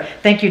 so sorry.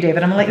 Thank you,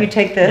 David. I'm gonna let you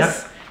take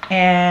this,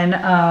 and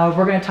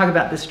we're gonna talk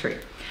about this tree.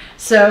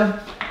 So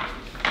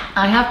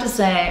I have to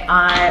say,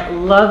 I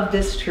love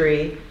this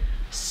tree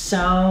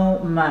so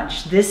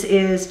much. This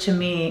is, to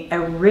me, a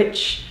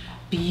rich,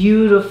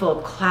 beautiful,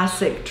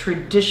 classic,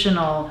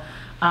 traditional,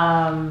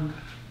 kind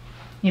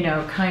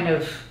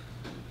of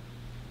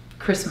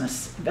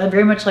Christmas,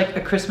 very much like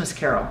a Christmas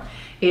carol.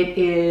 It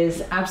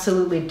is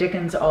absolutely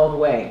Dickens all the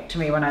way to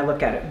me when I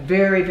look at it.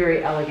 Very,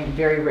 very elegant,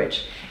 very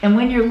rich. And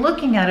when you're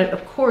looking at it,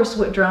 of course,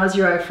 what draws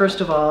your eye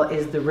first of all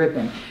is the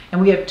ribbon. And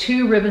we have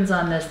 2 ribbons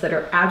on this that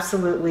are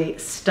absolutely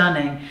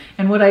stunning.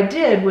 And what I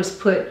did was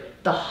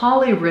put the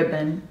holly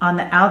ribbon on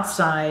the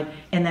outside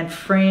and then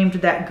framed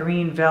that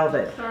green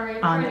velvet Sorry,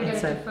 I'm on trying the to get it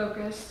inside. to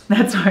focus.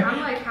 That's all right. I'm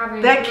like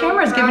having That real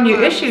camera's giving you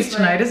problems, issues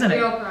tonight, like, isn't it?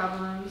 Real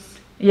problems.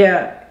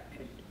 Yeah.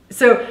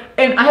 So,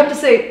 and I have to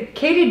say,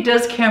 Katie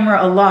does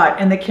camera a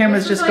lot, and the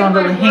camera's This was just gone a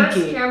like little my worst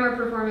hinky. camera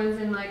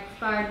performance in like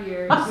 5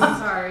 years. I'm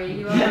sorry.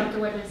 You all have to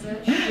witness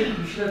it.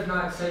 You should have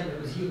not said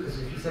it was you, because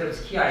if you said it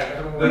was Kia,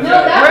 everyone No, would.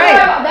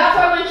 that's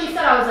why when she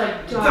said, I was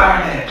like,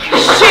 darn it.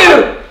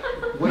 Shoot!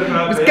 What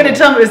about I was gonna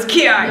tell him it was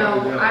Ki.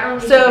 No, I don't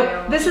need to So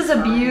bail. this is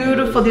a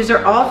beautiful, these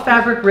are all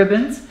fabric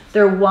ribbons.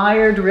 They're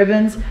wired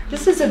ribbons.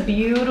 This is a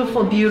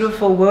beautiful,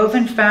 beautiful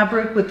woven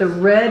fabric with the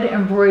red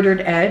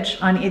embroidered edge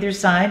on either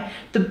side.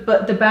 The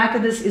back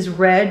of this is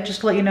red,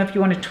 just to let you know if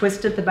you want to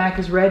twist it, the back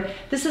is red.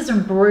 This is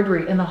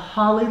embroidery in the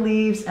holly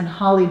leaves and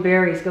holly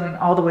berries going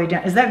all the way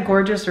down. Is that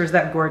gorgeous or is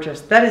that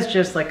gorgeous? That is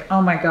just like,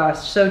 oh my gosh,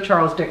 so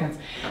Charles Dickens.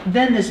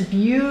 Then this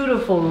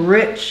beautiful,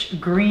 rich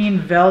green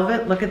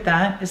velvet. Look at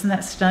that. Isn't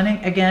that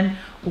stunning? Again,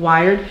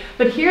 wired.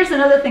 But here's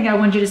another thing I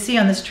want you to see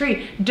on this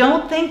tree.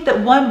 Don't think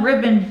that one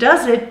ribbon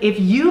does it. If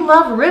you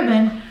love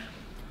ribbon,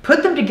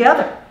 put them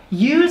together.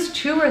 Use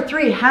 2 or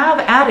 3, have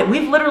at it.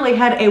 We've literally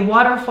had a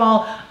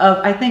waterfall of,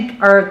 I think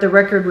the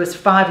record was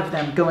 5 of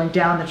them going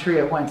down the tree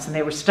at once, and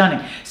they were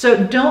stunning.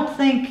 So don't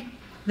think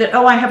that,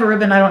 oh, I have a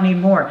ribbon, I don't need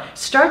more.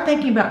 Start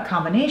thinking about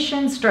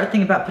combinations, start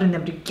thinking about putting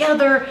them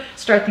together,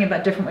 start thinking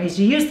about different ways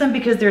to use them,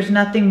 because there's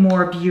nothing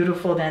more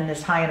beautiful than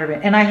this high-end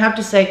ribbon. And I have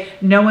to say,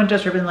 no one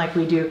does ribbon like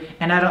we do,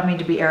 and I don't mean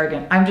to be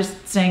arrogant. I'm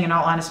just saying in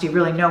all honesty,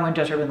 really no one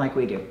does ribbon like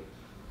we do.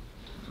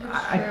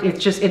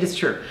 It is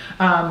true.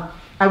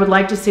 I would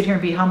like to sit here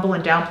and be humble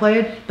and downplay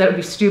it. That would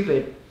be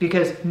stupid,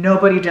 because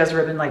nobody does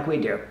ribbon like we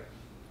do,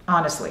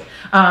 honestly.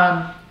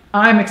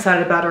 I'm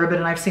excited about a ribbon,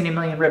 and I've seen a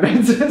million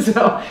ribbons.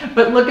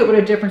 But look at what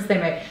a difference they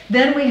make.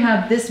 Then we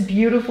have this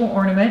beautiful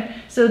ornament.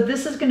 So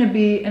this is going to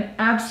be an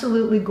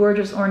absolutely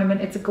gorgeous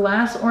ornament. It's a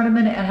glass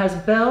ornament. It has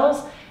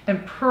bells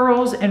and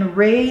pearls and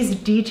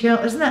raised detail.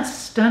 Isn't that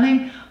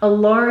stunning? A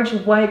large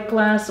white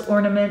glass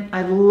ornament.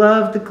 I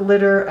love the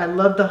glitter. I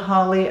love the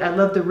holly. I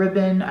love the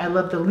ribbon. I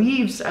love the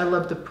leaves. I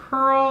love the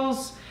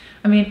pearls.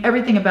 I mean,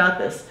 everything about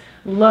this.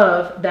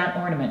 Love that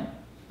ornament.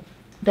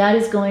 That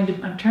is going to,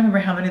 I'm trying to remember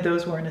how many of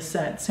those were in a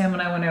set. Sam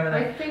and I went over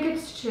that. I think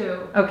it's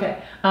 2.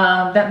 Okay,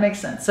 that makes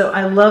sense. So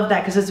I love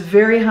that because it's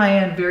very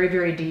high-end, very,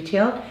 very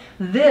detailed.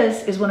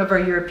 This is one of our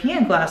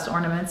European glass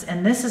ornaments,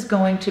 and this is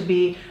going to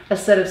be a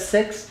set of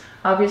 6,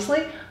 obviously.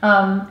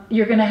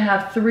 You're going to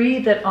have 3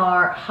 that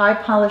are high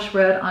polished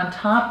red on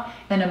top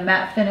and a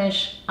matte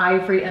finish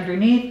ivory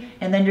underneath,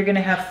 and then you're going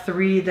to have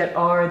 3 that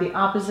are the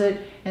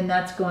opposite, and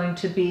that's going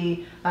to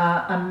be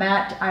a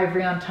matte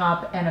ivory on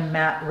top and a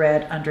matte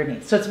red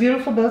underneath. So it's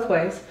beautiful both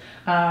ways,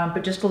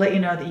 but just to let you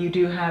know that you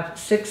do have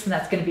 6, and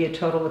that's going to be a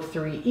total of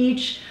 3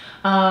 each.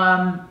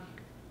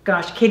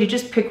 Gosh, Katie,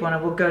 just pick one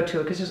and we'll go to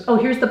it, because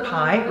here's the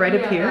pie right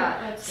up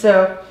here.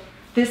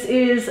 This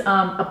is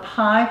a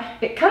pie.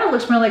 It kind of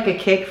looks more like a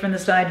cake from the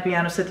side, to be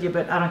honest with you,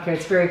 but I don't care.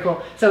 It's very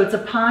cool. So it's a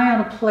pie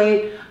on a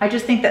plate. I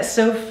just think that's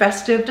so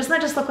festive. Doesn't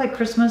that just look like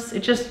Christmas?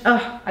 It just,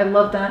 oh, I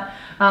love that.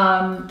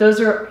 Those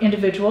are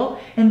individual.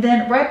 And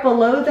then right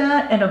below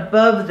that and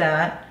above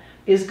that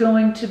is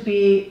going to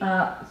be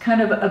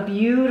kind of a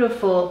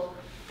beautiful,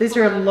 these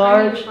are I need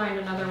large. to find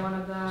another one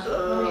of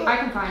that. I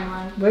can find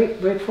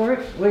one. Wait for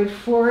it. Wait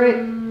for it.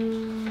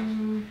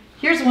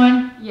 Here's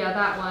one. Yeah,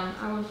 that one.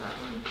 I want that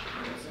one.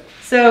 Where is it?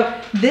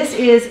 So this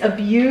is a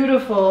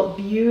beautiful,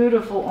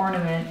 beautiful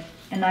ornament.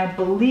 And I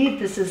believe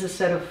this is a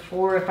set of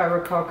 4, if I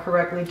recall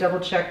correctly. Double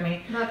check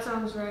me. That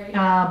sounds right.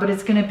 But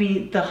it's going to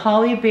be the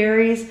holly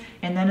berries,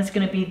 and then it's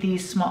going to be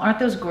these small. Aren't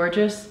those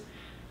gorgeous?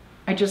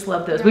 I just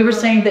love those. We were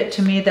saying that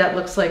to me that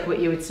looks like what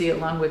you would see at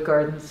Longwood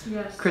Gardens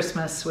Yes.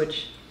 Christmas,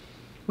 which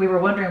we were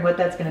wondering what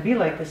that's going to be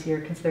like this year,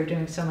 because they're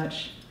doing so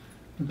much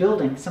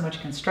building, so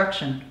much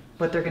construction.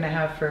 What they're going to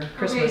have for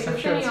Christmas, Okay, I'm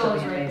sure it's going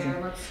to be right amazing.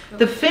 there. Let's go.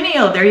 The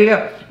finial, there you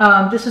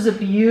go. This is a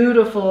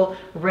beautiful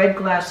red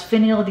glass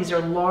finial. These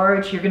are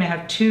large. You're going to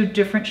have 2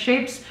 different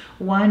shapes.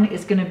 One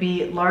is going to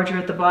be larger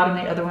at the bottom.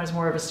 The other one is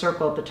more of a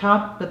circle at the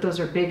top, but those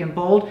are big and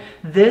bold.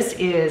 This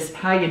is,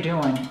 how you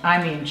doing?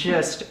 I mean,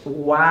 just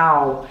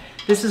wow.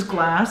 This is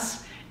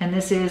glass, and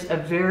this is a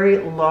very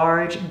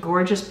large,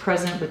 gorgeous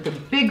present with the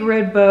big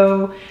red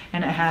bow,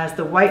 and it has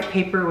the white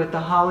paper with the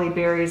holly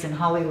berries and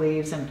holly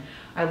leaves, and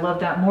I love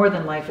that more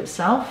than life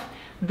itself.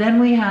 Then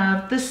we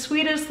have the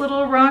sweetest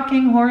little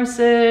rocking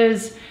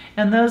horses,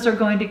 and those are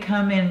going to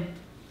come in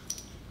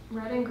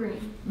Red and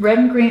green. red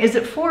and green. Is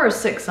it 4 or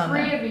 6 on 3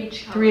 there? of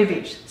each. 3 of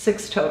each,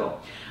 6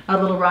 total.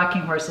 Little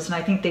rocking horses, and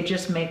I think they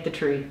just make the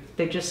tree.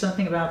 They just,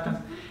 something about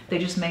them. They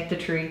just make the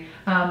tree.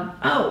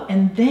 Oh,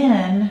 and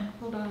then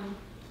Hold on.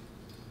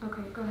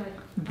 Okay, go ahead.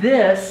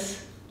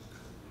 this.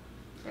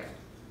 There.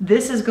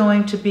 This is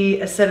going to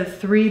be a set of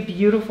 3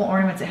 beautiful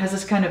ornaments. It has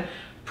this kind of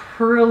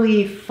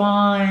pearly,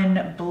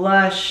 fawn,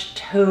 blush,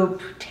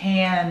 taupe,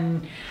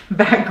 tan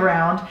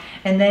background.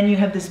 And then you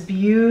have this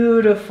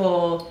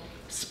beautiful,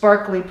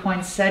 sparkly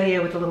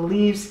poinsettia with the little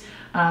leaves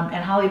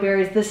and holly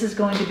berries. This is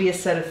going to be a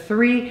set of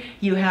 3.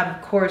 You have,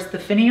 of course, the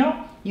finial,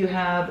 you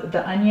have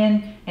the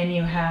onion, and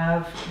you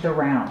have the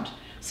round.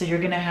 So you're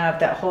going to have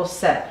that whole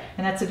set.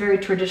 And that's a very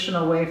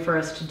traditional way for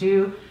us to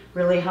do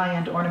really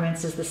high-end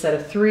ornaments, is the set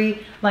of 3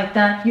 like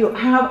that. You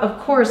have, of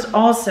course,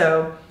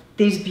 also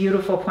these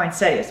beautiful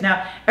poinsettias.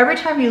 Now, every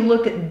time you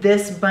look at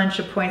this bunch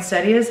of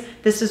poinsettias,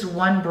 this is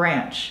one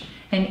branch.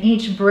 And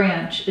each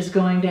branch is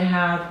going to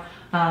have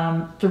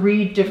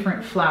 3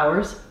 different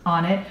flowers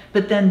on it.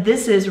 But then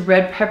this is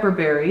red pepper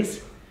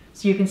berries.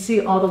 So you can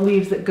see all the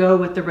leaves that go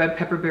with the red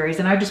pepper berries.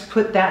 And I just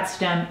put that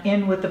stem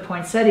in with the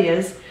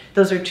poinsettias.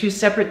 Those are 2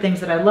 separate things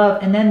that I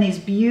love. And then these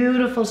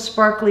beautiful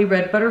sparkly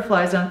red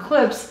butterflies on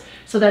clips.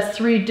 So that's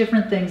 3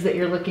 different things that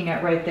you're looking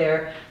at right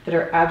there that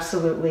are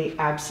absolutely,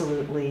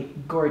 absolutely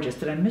gorgeous.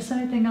 Did I miss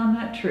anything on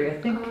that tree?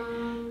 I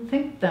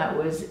think that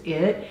was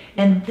it.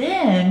 And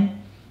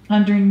then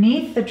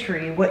underneath the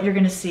tree, what you're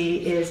going to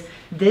see is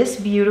this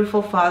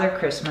beautiful Father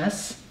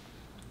Christmas.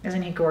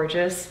 Isn't he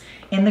gorgeous?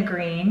 In the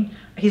green.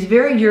 He's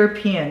very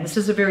European. This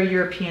is a very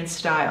European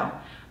style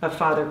of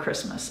Father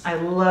Christmas. I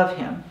love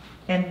him.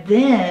 And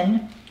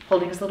then,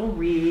 holding his little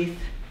wreath,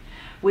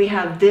 we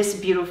have this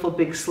beautiful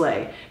big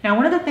sleigh. Now,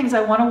 one of the things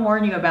I want to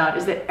warn you about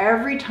is that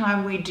every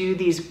time we do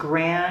these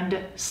grand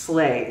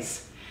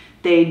sleighs,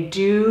 they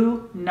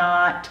do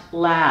not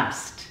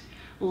last.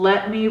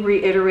 Let me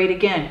reiterate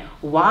again.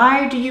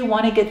 Why do you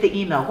want to get the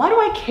email? Why do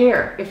I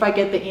care if I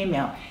get the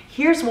email?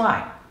 Here's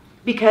why.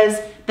 Because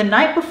the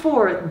night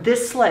before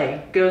this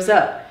sleigh goes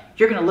up,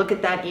 you're going to look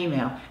at that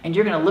email, and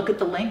you're going to look at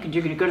the link, and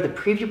you're going to go to the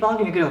preview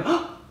blog, and you're going to go,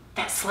 oh,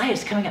 that sleigh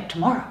is coming up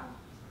tomorrow.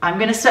 I'm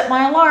going to set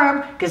my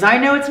alarm because I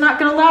know it's not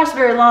going to last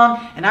very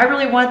long, and I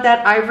really want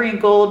that ivory and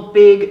gold,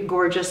 big,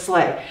 gorgeous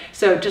sleigh.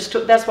 So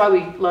that's why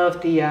we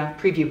love the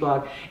preview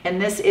blog.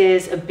 And this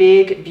is a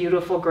big,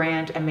 beautiful,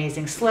 grand,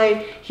 amazing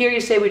sleigh. Here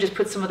you say we just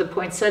put some of the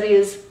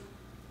poinsettias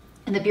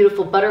and the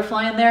beautiful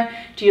butterfly in there.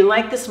 Do you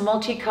like this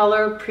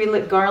multicolor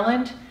pre-lit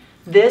garland?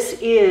 This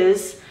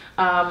is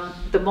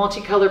the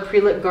multicolor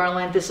pre-lit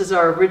garland. This is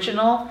our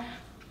original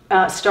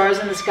Stars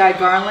in the Sky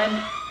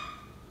garland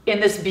in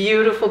this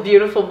beautiful,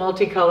 beautiful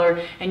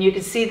multicolor. And you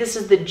can see this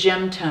is the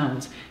gem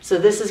tones. So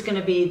this is going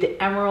to be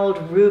the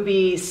emerald,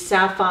 ruby,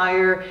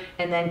 sapphire,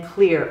 and then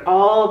clear.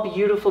 All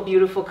beautiful,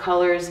 beautiful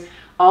colors,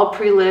 all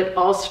pre-lit,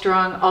 all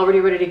strung, already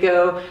ready to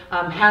go.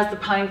 Has the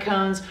pine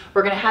cones.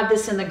 We're going to have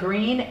this in the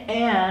green,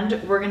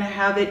 and we're going to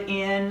have it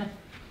in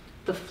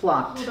the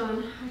flocked. Hold on.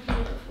 I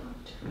think the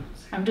flocked.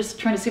 I'm just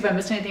trying to see if I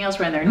missed anything else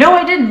right there. No,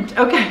 I didn't.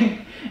 Okay.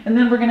 And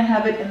then we're going to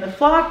have it in the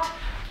flocked.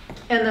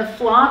 And the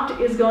flocked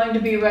is going to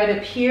be right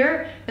up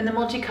here in the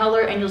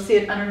multicolor, and you'll see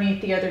it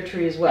underneath the other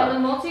tree as well.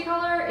 And the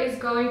multicolor is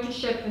going to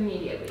ship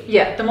immediately.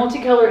 Yeah, the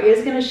multicolor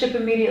is going to ship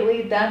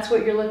immediately. That's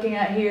what you're looking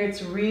at here.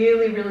 It's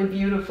really, really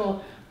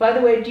beautiful. By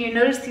the way, do you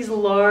notice these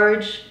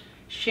large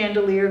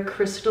chandelier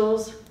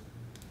crystals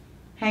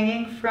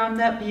hanging from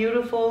that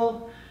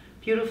beautiful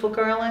beautiful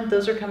garland.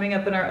 Those are coming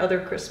up in our other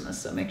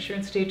Christmas, so make sure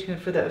and stay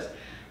tuned for those.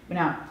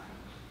 Now,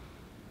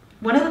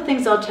 one of the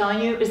things I'll tell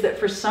you is that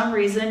for some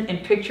reason in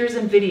pictures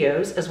and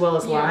videos, as well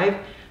as live,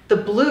 the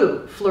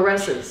blue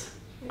fluoresces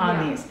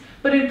on these.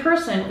 But in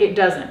person, it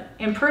doesn't.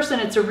 In person,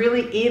 it's a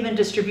really even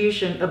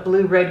distribution of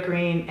blue, red,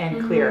 green,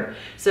 and clear.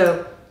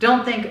 So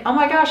don't think, oh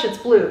my gosh, it's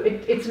blue.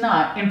 It's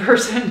not. In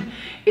person,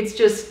 it's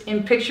just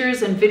in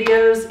pictures and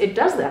videos, it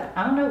does that.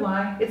 I don't know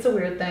why. It's a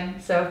weird thing.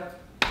 So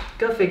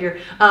go figure.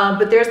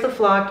 But there's the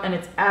flocked, and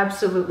it's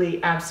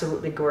absolutely,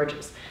 absolutely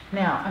gorgeous.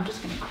 Now, I'm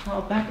just going to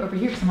crawl back over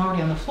here because I'm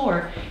already on the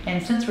floor.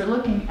 And since we're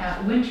looking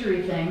at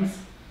wintry things,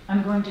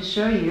 I'm going to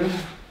show you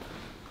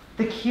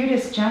the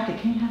cutest jacket.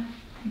 Can you have?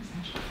 Thanks,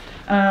 Ashley.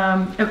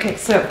 Okay,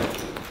 so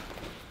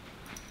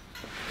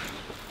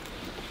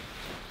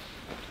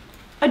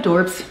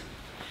adorbs.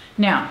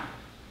 Now,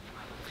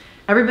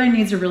 everybody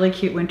needs a really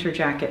cute winter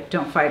jacket.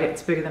 Don't fight it,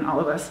 it's bigger than all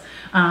of us.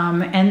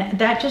 And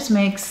that just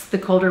makes the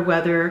colder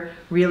weather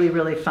really,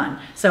 really fun.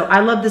 So I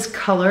love this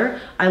color.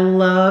 I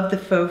love the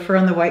faux fur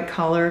on the white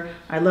collar.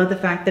 I love the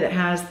fact that it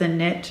has the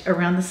knit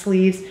around the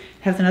sleeves. It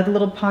has another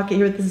little pocket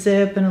here with the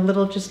zip and a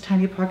little just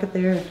tiny pocket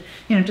there.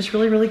 You know, just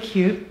really, really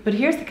cute. But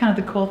here's the kind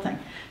of the cool thing.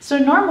 So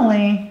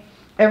normally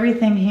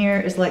everything here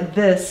is like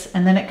this,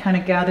 and then it kind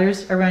of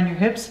gathers around your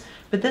hips.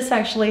 But this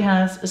actually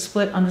has a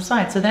split on the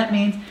side. So that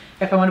means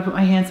if I want to put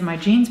my hands in my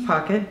jeans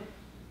pocket,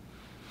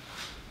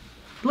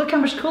 look how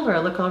much cooler I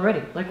look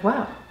already. Like,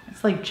 wow,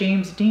 it's like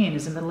James Dean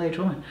is a middle-aged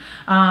woman.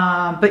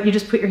 But you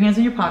just put your hands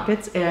in your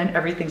pockets and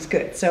everything's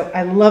good. So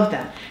I love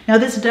that. Now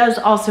this does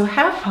also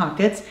have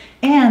pockets,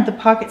 and the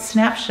pockets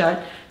snap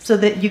shut so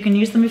that you can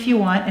use them if you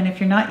want. And if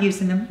you're not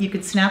using them, you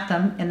could snap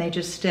them and they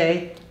just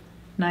stay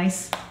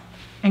nice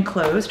and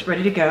closed,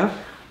 ready to go.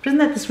 But isn't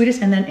that the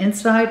sweetest? And then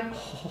inside,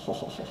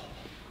 oh,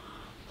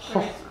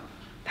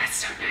 that's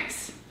so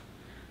nice.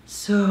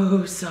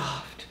 So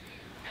soft.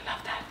 I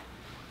love that.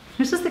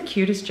 This is the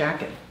cutest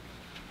jacket.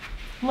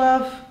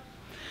 Love.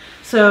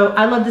 So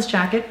I love this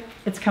jacket.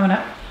 It's coming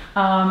up.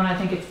 And I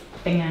think it's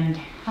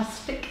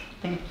fantastic.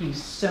 Thank you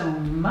so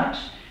much.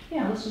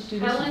 Yeah, let's just do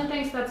this. Ellen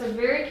thinks that's a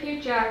very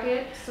cute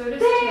jacket. So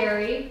does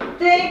Terry.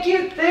 Thank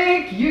you,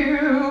 thank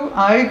you.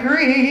 I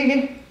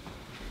agree.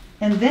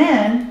 And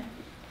then,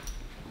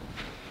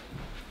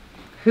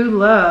 who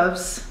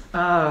loves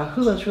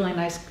really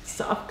nice,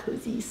 soft,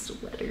 cozy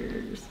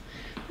sweaters?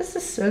 This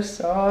is so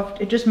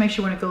soft. It just makes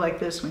you want to go like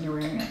this when you're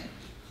wearing it.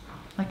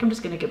 Like I'm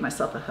just going to give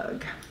myself a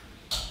hug.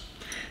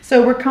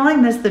 So we're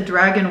calling this the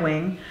Dragon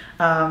Wing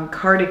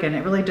cardigan.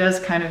 It really does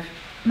kind of,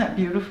 isn't that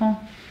beautiful?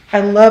 I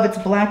love it's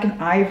black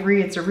and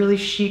ivory. It's a really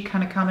chic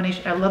kind of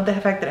combination. I love the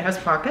fact that it has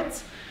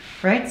pockets,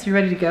 right? So you're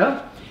ready to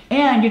go.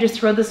 And you just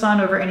throw this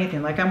on over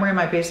anything. Like I'm wearing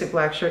my basic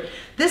black shirt.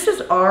 This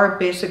is our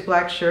basic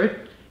black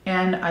shirt,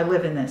 and I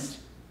live in this.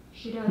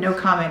 She does. No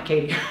comment,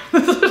 Katie.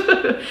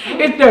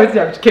 No, I'm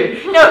just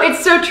kidding. No,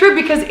 it's so true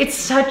because it's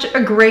such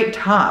a great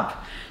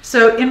top.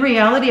 So in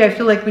reality, I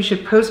feel like we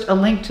should post a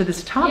link to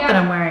this top that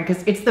I'm wearing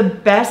because it's the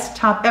best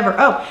top ever.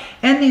 Oh,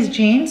 and these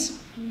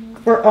jeans,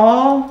 we're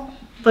all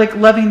like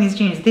loving these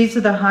jeans. These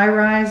are the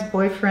high-rise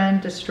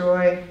Boyfriend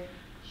Destroy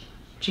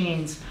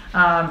jeans,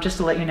 just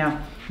to let you know.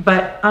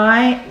 But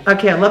I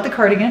love the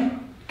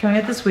cardigan coming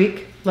out this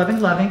week.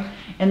 Loving.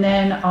 And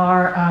then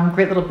our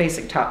great little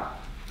basic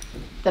top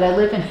that I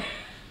live in.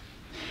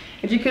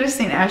 If you could have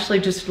seen Ashley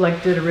just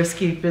like did a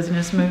risky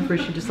business move where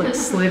she just like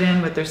slid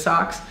in with their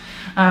socks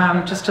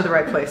just to the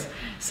right place.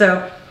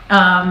 So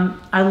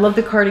I love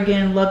the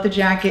cardigan, love the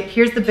jacket.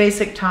 Here's the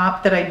basic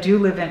top that I do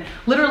live in.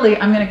 Literally,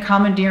 I'm going to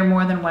commandeer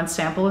more than one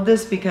sample of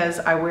this because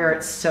I wear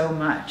it so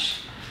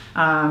much.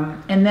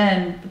 And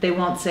then they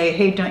won't say,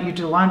 hey, don't you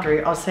do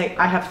laundry? I'll say,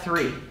 I have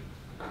 3. And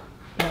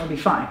it'll be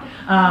fine.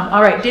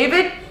 All right,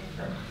 David,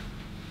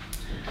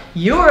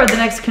 you're the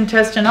next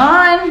contestant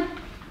on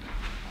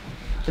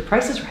The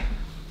Price is Right.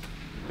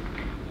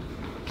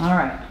 All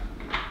right.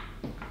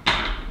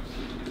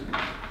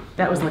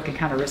 That was looking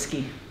kind of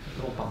risky. A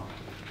little bump.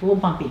 A little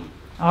bumpy.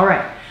 All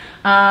right.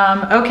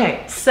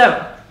 Okay,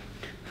 so,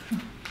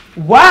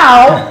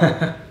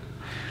 wow.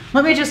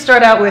 Let me just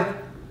start out with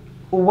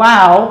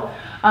wow.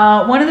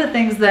 One of the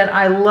things that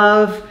I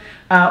love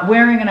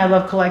wearing and I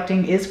love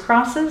collecting is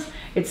crosses.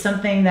 It's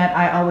something that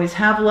I always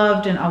have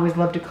loved and always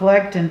love to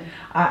collect, and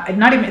it's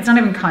not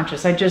even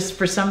conscious. I just,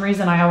 for some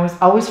reason, I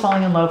always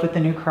falling in love with the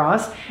new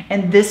cross,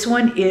 and this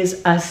one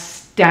is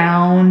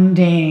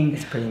astounding.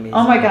 It's pretty amazing.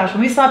 Oh my gosh,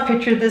 when we saw a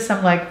picture of this,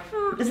 I'm like,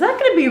 is that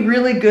going to be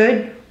really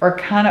good or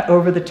kind of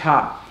over the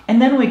top? And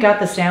then we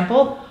got the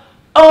sample.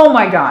 Oh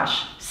my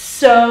gosh,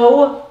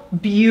 so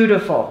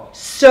beautiful,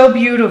 so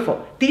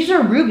beautiful. These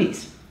are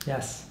rubies.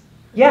 Yes.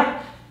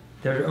 Yeah.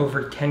 There are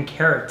over 10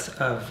 carats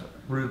of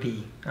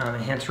ruby,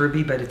 enhanced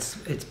ruby, but it's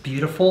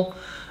beautiful.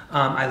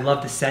 I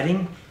love the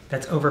setting.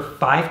 That's over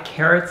 5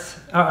 carats,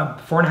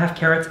 4.5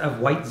 carats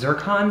of white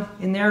zircon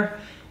in there,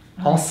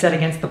 all set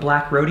against the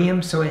black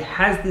rhodium. So it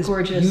has this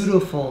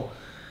beautiful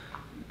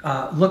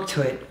look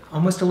to it,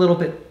 almost a little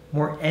bit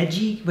more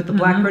edgy with the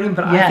black rhodium,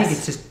 but I think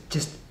it's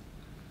just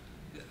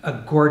a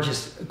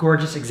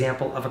gorgeous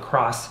example of a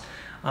cross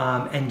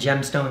and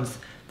gemstones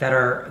that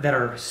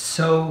are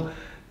so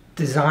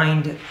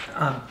designed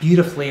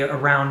beautifully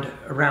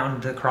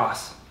around the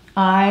cross.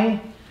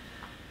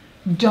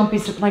 Don't be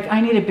like, I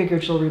need a bigger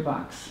jewelry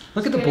box.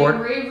 Look at the Getting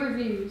border. rave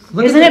reviews.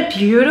 Isn't it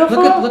beautiful?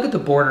 Look at the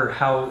border.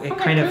 How it Oh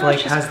my kind of gosh, like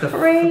it's has the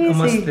crazy.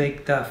 almost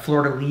the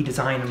fleur-de-lis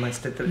design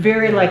amongst it.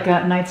 Very like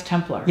a Knights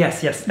Templar.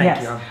 Yes.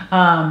 Thank you.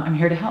 I'm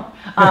here to help.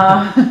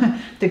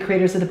 The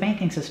creators of the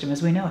banking system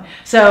as we know it.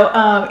 So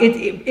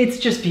it's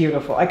just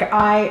beautiful. Like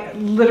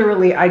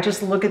I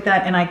just look at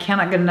that and I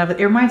cannot get enough of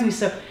it. It reminds me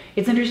so.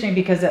 It's interesting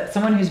because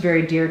someone who's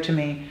very dear to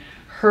me,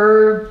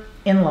 her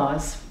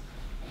in-laws,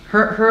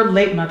 her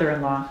late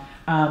mother-in-law.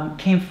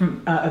 Came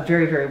from a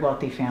very, very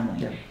wealthy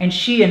family. Yeah. And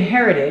she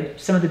inherited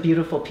some of the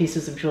beautiful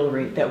pieces of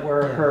jewelry that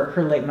were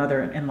her late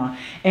mother-in-law.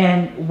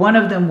 And one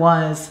of them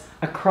was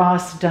a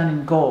cross done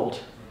in gold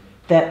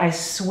that I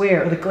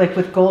swear, like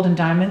with gold and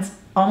diamonds,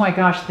 oh my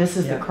gosh, this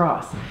is the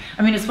cross.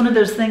 I mean, it's one of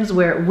those things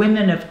where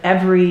women of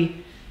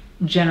every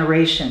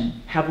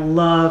generation have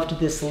loved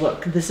this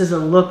look. This is a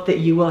look that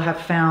you will have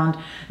found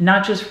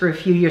not just for a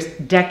few years,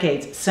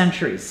 decades,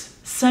 centuries,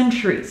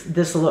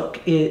 this look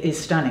is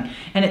stunning.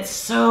 And it's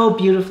so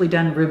beautifully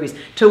done in rubies.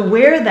 To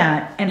wear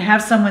that and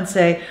have someone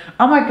say,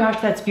 oh my gosh,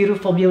 that's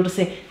beautiful, be able to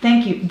say,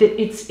 thank you,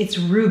 it's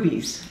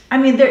rubies. I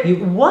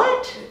mean,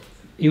 what?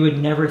 You would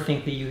never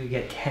think that you could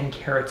get 10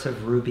 carats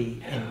of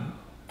ruby in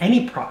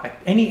any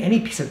product, any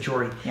piece of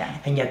jewelry. Yeah.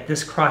 And yet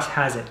this cross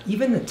has it.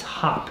 Even the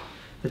top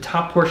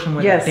portion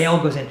where the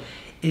veil goes in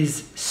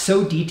is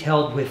so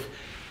detailed with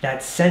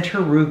that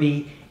center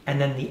ruby and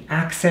then the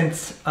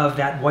accents of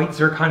that white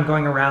zircon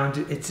going around.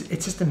 It's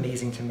just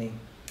amazing to me.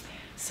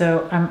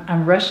 So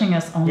I'm rushing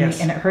us only,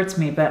 Yes. and it hurts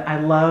me, but I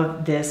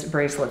love this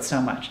bracelet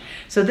so much.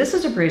 So this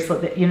is a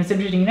bracelet that, it's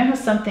interesting. You know how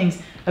some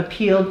things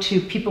appeal to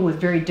people with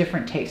very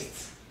different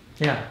tastes?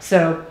 Yeah.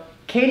 So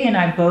Katie and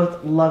I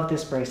both love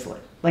this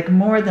bracelet, like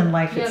more than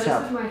life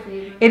itself. This is my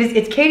favorite.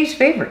 It's Katie's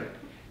favorite.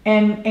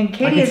 And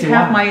Katie is see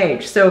half why. my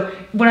age. So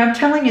when I'm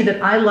telling you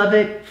that I love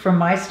it for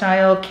my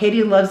style,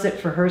 Katie loves it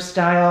for her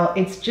style.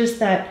 It's just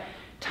that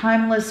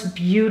timeless,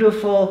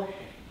 beautiful,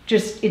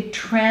 just it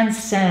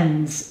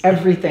transcends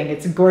everything.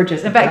 It's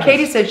gorgeous. In fact,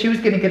 Katie said she was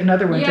going to get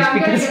another one just I'm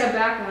gonna because get a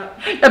backup.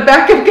 a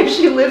backup because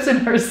she lives in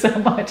her so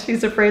much.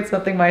 She's afraid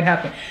something might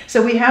happen.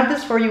 So we have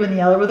this for you in the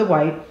yellow or the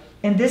white,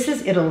 and this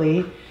is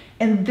Italy.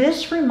 And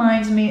this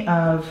reminds me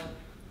of,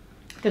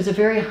 there's a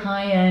very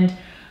high-end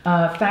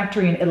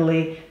factory in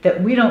Italy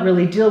that we don't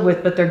really deal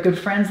with, but they're good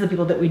friends, the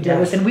people that we deal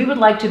with. And we would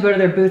like to go to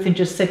their booth and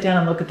just sit down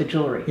and look at the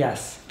jewelry.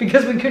 Yes.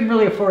 Because we couldn't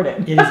really afford it.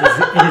 It is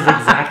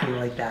exactly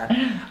like that.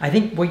 I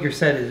think what you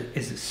said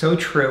is so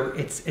true.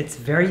 It's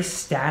very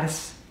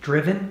status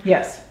driven.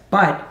 Yes.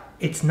 But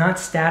it's not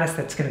status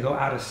that's going to go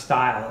out of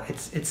style.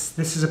 This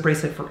is a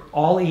bracelet for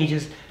all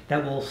ages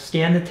that will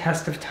stand the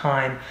test of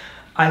time.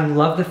 I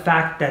love the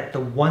fact that the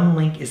one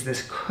link is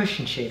this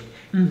cushion shape.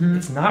 Mm-hmm.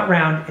 It's not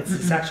round, it's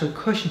this actual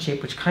cushion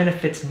shape, which kind of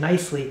fits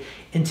nicely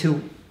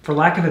into, for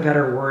lack of a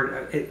better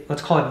word,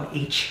 let's call it an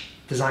H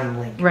design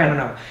link. Right. I don't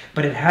know.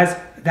 But it has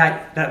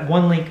that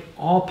one link,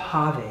 all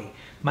pave,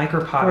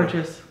 micro pave.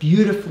 Gorgeous.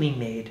 Beautifully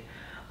made.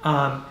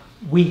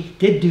 We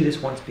did do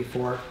this once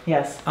before.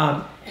 Yes.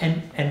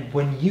 And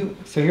when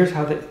so here's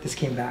how this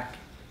came back.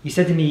 You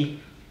said to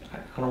me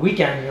on a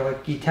weekend,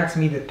 you texted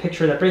me the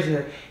picture of that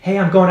bracelet. Like, hey,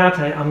 I'm going out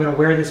tonight. I'm going to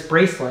wear this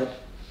bracelet.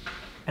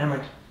 And I'm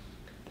like,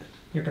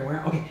 you're going to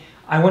wear it? Okay.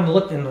 I went and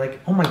looked and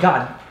like, oh my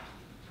God,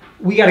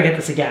 we got to get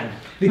this again.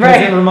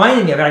 Because it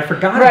reminded me of it. I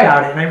forgot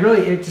about it.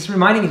 And it just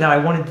reminded me that I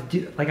wanted to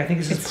do, I think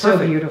this is perfect. It's so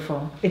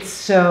beautiful. It's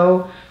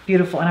so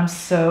beautiful. And I'm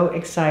so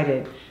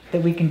excited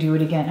that we can do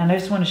it again. And I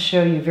just want to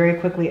show you very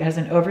quickly, it has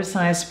an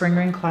oversized spring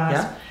ring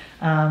clasp.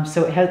 Yeah.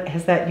 So it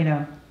has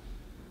that,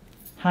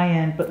 high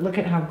end, but look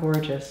at how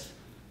gorgeous.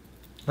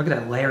 Look at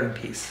that layering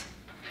piece.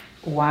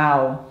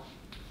 Wow.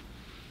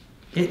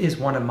 It is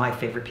one of my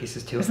favorite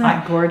pieces too. Isn't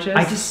that gorgeous?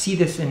 I just see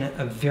this in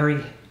a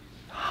very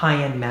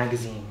high-end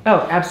magazine.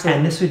 Oh, absolutely.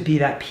 And this would be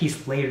that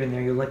piece later in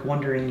there. You're like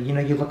wondering,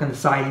 you look on the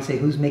side, you say,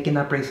 who's making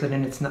that bracelet?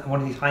 And it's not one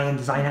of these high-end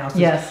design houses.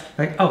 Yes.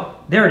 Like, oh,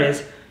 there it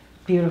is.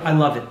 Beautiful. I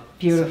love it.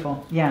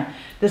 Beautiful. Yeah.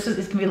 It's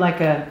gonna be like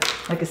a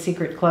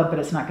secret club, but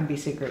it's not gonna be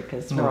secret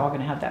because we're all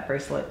gonna have that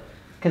bracelet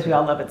because we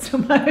all love it so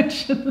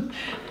much.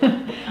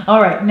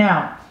 All right.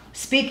 Now,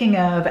 speaking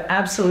of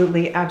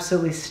absolutely,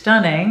 absolutely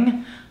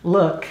stunning,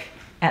 look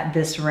at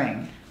this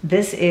ring.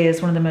 This is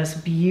one of the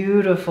most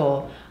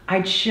beautiful.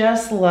 I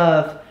just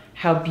love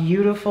how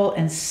beautiful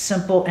and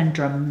simple and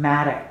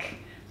dramatic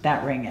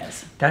that ring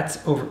is. That's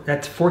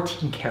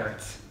 14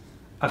 carats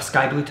of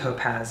sky blue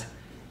topaz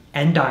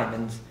and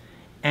diamonds.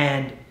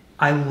 And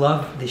I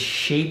love the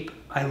shape.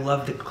 I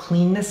love the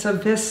cleanness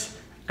of this.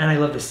 And I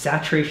love the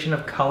saturation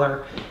of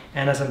color.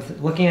 And as I'm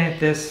looking at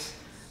this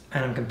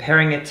and I'm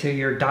comparing it to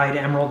your dyed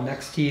emerald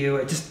next to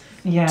you,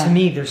 to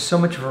me, there's so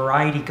much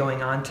variety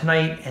going on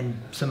tonight and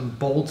some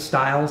bold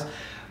styles.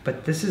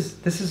 But this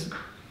is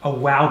a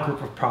wow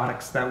group of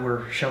products that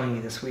we're showing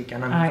you this week,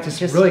 and I'm just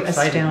just really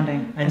excited.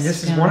 astounding. And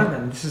this is one of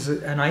them. This is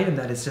an item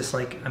that is just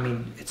like, I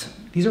mean,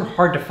 these are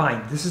hard to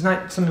find. This is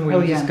not something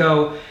where you just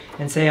go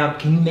and say,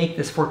 can you make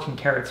this 14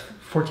 carats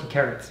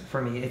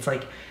for me? It's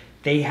like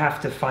they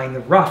have to find the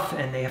rough,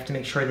 and they have to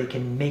make sure they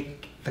can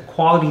make the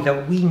quality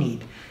that we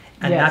need.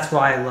 And that's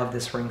why I love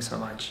this ring so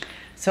much.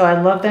 So I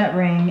love that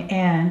ring.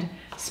 And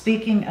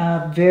speaking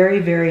of very,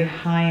 very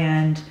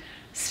high-end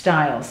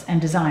styles and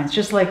designs,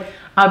 just like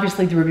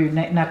obviously the ruby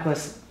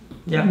necklace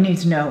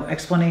needs no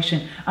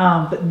explanation,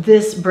 but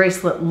this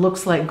bracelet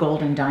looks like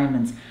gold and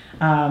diamonds.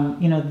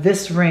 You know,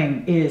 this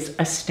ring is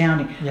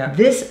astounding.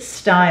 This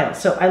style,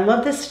 so I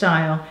love this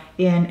style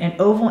in an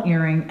oval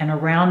earring and a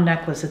round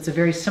necklace. It's a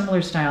very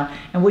similar style.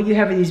 And what you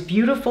have are these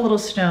beautiful little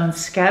stones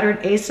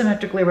scattered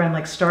asymmetrically around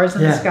like stars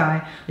in the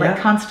sky, like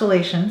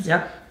constellations.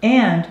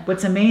 And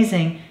what's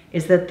amazing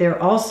is that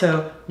they're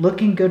also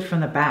looking good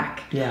from the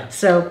back.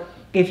 So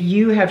if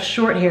you have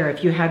short hair,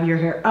 if you have your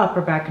hair up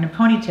or back in a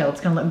ponytail, it's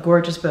going to look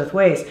gorgeous both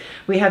ways.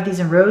 We have these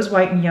in rose,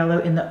 white, and yellow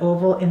in the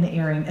oval in the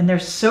earring, and they're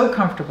so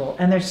comfortable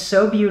and they're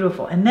so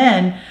beautiful. And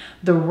then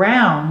the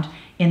round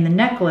in the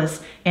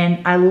necklace,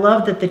 and I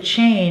love that the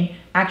chain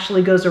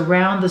actually goes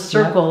around the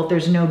circle.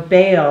 There's no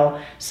bail,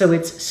 so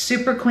it's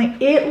super clean.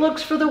 It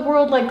looks for the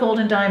world like gold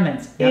and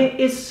diamonds. It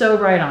is so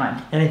right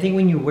on. And I think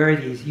when you wear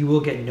these, you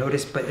will get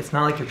noticed, but it's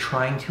not like you're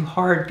trying too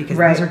hard, because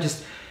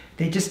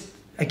these are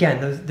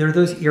again, they're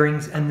those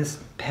earrings and this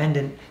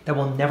pendant that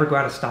will never go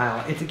out of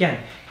style.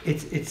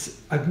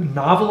 It's a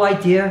novel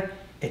idea.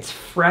 It's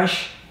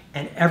fresh,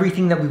 and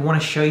everything that we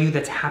want to show you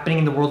that's happening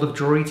in the world of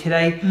jewelry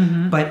today.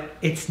 But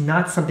it's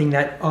not something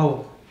that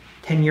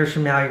 10 years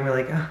from now you're gonna be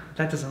like,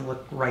 that doesn't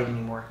look right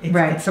anymore.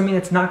 It's something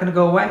that's not going to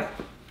go away.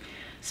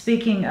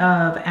 Speaking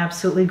of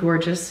absolutely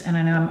gorgeous, and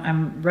I know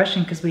I'm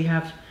rushing because we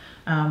have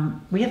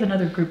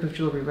another group of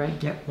jewelry, right?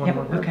 One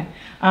more. Okay.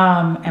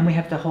 And we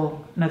have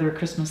another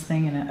Christmas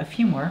thing and a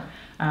few more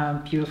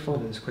beautiful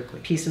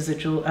pieces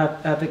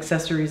of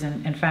accessories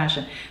and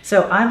fashion.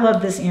 So I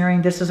love this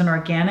earring. This is an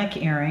organic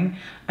earring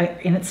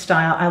in its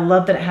style. I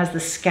love that it has the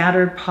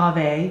scattered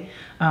pave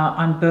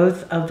on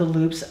both of the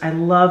loops. I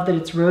love that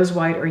it's rose,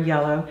 white, or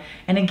yellow.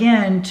 And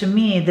again, to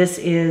me, this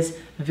is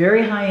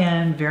very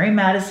high-end, very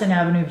Madison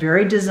Avenue,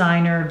 very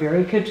designer,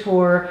 very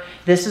couture.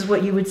 This is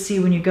what you would see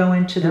when you go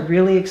into the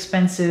really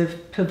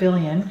expensive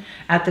pavilion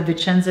at the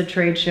Vicenza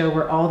trade show,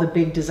 where all the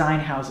big design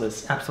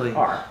houses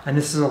are. And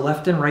this is a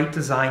left and right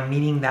design,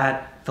 meaning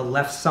that the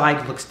left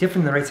side looks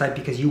different than the right side,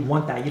 because you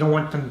want that. You don't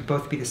want them to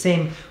both be the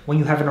same when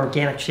you have an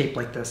organic shape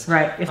like this.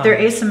 Right. If they're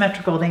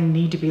asymmetrical, they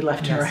need to be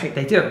left and right.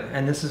 They do.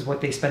 And this is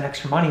what they spend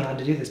extra money on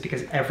to do this,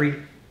 because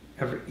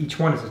each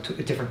one is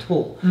a different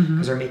tool,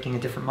 because they're making a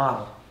different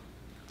model.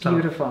 So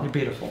beautiful. They're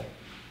beautiful.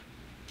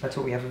 That's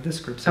what we have of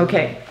this group. So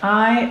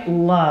I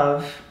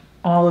love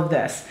all of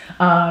this.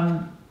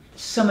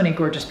 So many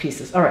gorgeous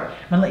pieces. All right,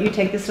 I'm gonna let you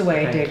take this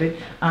away, David.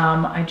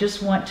 I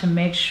just want to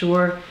make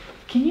sure,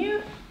 can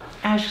you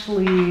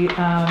actually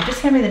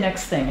just hand me the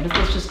next thing? And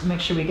let's just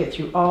make sure we get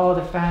through all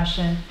the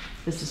fashion.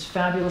 This is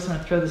fabulous. I'm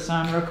gonna throw this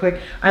on real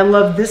quick. I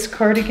love this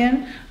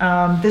cardigan.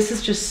 This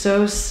is just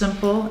so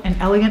simple and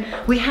elegant.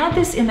 We had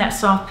this in that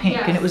soft pink,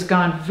 and it was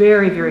gone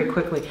very, very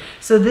quickly.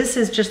 So this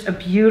is just a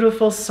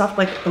beautiful, soft,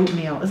 like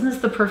oatmeal. Isn't this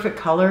the perfect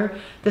color?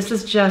 This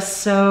is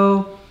just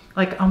so,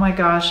 like, oh my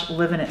gosh,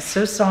 live in it.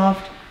 So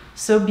soft,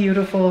 so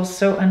beautiful,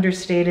 so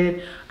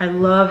understated. I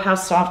love how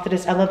soft it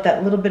is. I love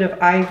that little bit of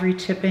ivory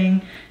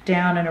tipping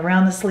down and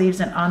around the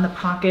sleeves and on the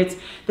pockets.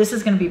 This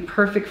is going to be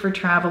perfect for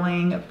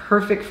traveling,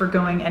 perfect for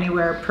going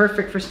anywhere,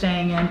 perfect for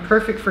staying in,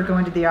 perfect for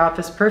going to the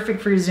office,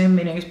 perfect for your Zoom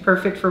meetings,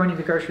 perfect for when you're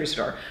at the grocery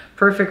store,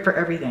 perfect for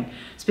everything.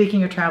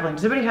 Speaking of traveling,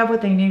 does everybody have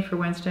what they need for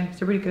Wednesday?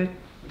 Is everybody good?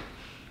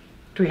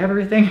 Do we have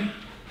everything?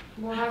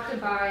 We'll have to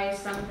buy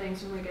some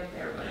things when we get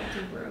there, but I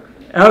think we're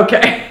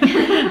okay.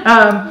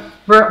 Okay.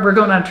 We're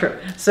going on a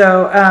trip.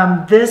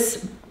 So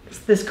this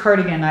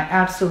cardigan I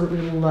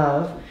absolutely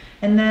love.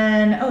 And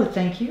then, oh,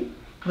 thank you.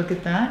 Look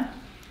at that.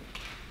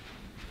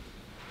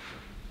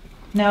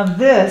 Now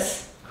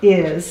this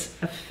is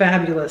a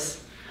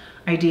fabulous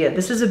idea.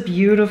 This is a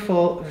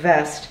beautiful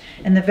vest.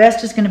 And the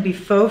vest is going to be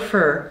faux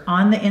fur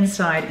on the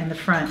inside and the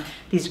front.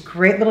 These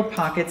great little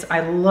pockets.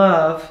 I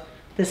love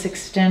this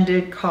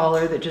extended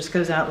collar that just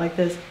goes out like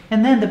this.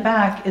 And then the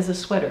back is a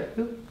sweater.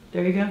 Ooh,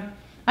 there you go.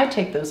 I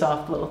take those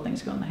off, the little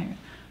things go on the hanger.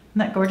 Isn't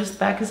that gorgeous?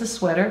 Back is a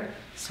sweater.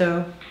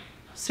 So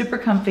super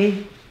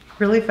comfy,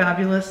 really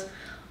fabulous.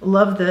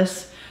 Love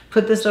this.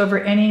 Put this over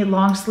any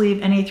long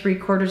sleeve, any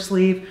 3/4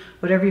 sleeve,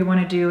 whatever you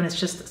want to do. And it's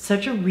just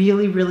such a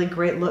really, really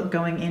great look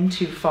going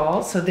into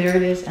fall. So there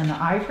it is in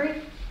the ivory.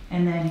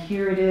 And then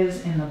here it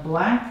is in the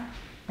black.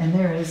 And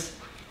there is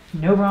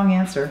no wrong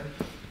answer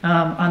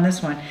on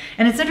this one.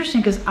 And it's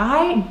interesting because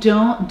I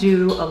don't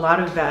do a lot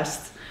of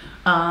vests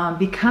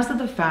because of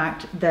the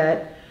fact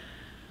that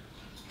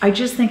I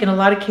just think in a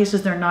lot of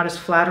cases they're not as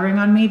flattering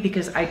on me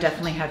because I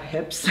definitely have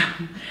hips.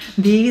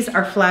 These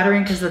are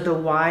flattering because of the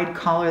wide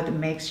collar that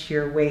makes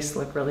your waist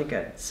look really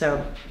good.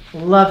 So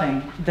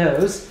loving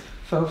those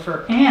faux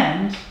fur.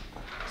 And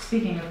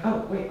speaking of,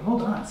 oh, wait,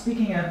 hold on.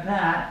 Speaking of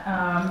that,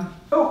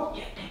 oh,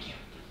 yeah, thank you.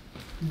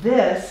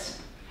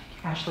 This,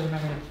 Ashley,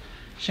 remember to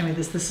show me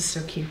this. This is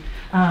so cute.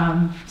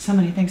 So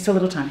many things, so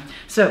little time.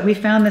 So we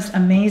found this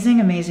amazing,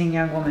 amazing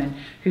young woman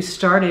who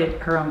started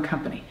her own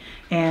company.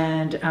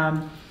 And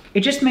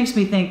it just makes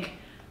me think,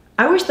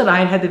 I wish that I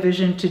had had the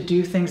vision to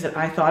do things that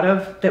I thought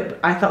of,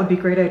 that I thought would be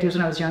great ideas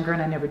when I was younger,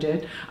 and I never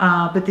did.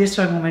 But this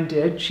young woman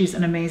did. She's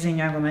an amazing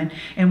young woman.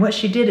 And what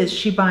she did is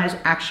she buys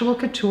actual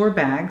couture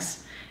bags,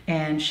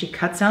 and she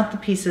cuts out the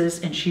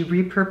pieces and she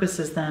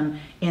repurposes them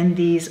in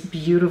these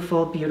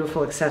beautiful,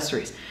 beautiful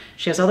accessories.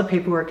 She has all the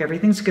paperwork,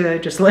 everything's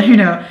good, just to let you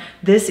know.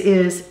 This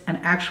is an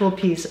actual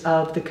piece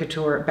of the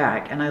couture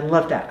bag, and I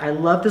love that. I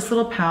love this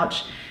little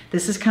pouch.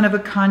 This is kind of a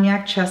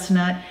cognac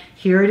chestnut.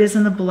 Here it is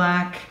in the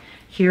black.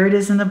 Here it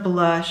is in the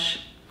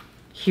blush.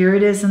 Here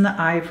it is in the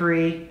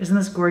ivory. Isn't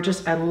this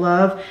gorgeous? I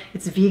love,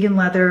 it's vegan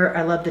leather.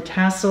 I love the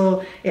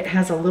tassel. It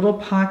has a little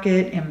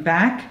pocket in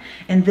back,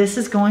 and this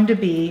is going to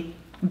be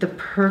the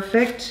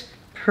perfect,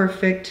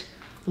 perfect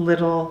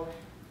little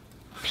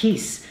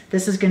piece.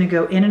 This is going to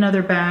go in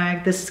another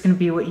bag. This is going to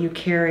be what you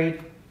carry,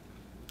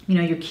 you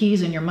know, your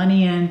keys and your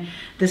money in.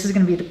 This is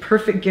going to be the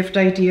perfect gift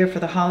idea for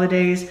the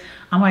holidays.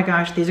 Oh my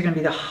gosh, these are going to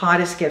be the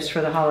hottest gifts for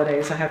the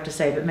holidays, I have to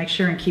say. But make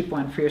sure and keep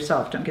one for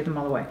yourself. Don't give them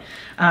all away,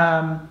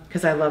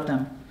 because I love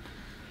them.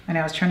 And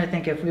I was trying to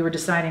think if we were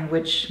deciding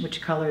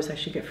which colors I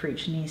should get for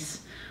each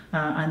niece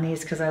on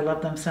these, because I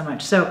love them so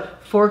much. So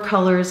 4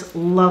 colors,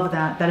 love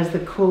that. That is the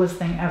coolest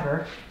thing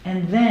ever.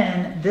 And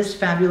then this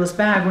fabulous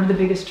bag, one of the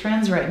biggest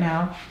trends right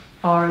now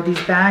are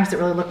these bags that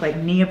really look like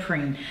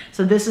neoprene.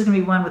 So this is gonna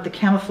be one with the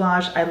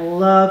camouflage. I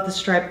love the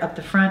stripe up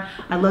the front.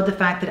 I love the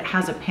fact that it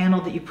has a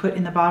panel that you put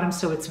in the bottom,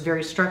 so it's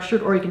very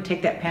structured, or you can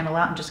take that panel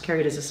out and just carry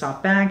it as a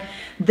soft bag.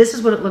 This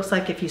is what it looks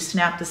like if you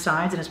snap the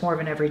sides, and it's more of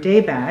an everyday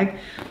bag.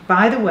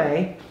 By the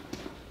way,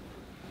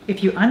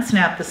 if you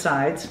unsnap the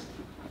sides,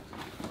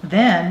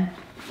 then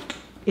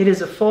it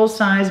is a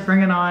full-size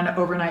bring it on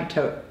overnight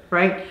tote,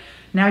 right?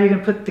 Now you're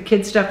gonna put the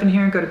kids' stuff in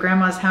here and go to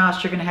grandma's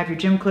house. You're gonna have your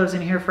gym clothes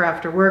in here for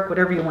after work,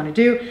 whatever you wanna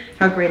do.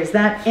 How great is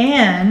that?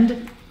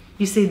 And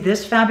you see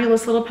this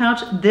fabulous little pouch?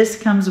 This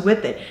comes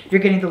with it.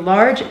 You're getting the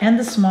large and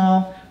the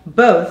small,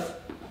 both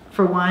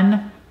for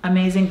one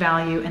amazing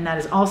value, and that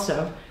is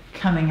also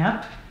coming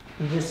up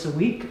this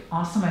week.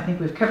 Awesome, I think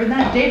we've covered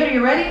that. David, are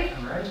you ready?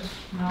 All right.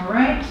 All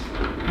right,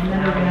 and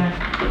then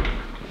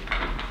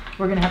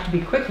we're gonna have to be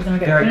quick because then we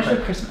got to finish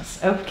with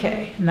Christmas.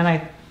 Okay, and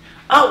then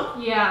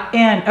Yeah.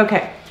 and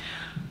okay.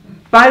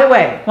 By the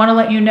way, want to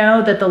let you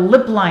know that the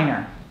lip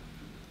liner,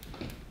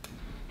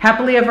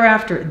 Happily Ever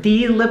After,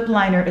 the lip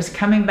liner is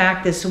coming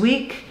back this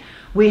week.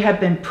 We have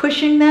been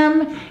pushing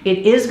them. It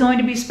is going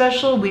to be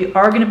special. We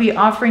are going to be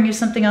offering you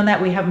something on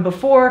that we haven't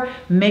before.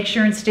 Make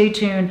sure and stay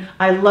tuned.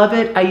 I love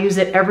it. I use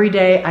it every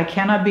day. I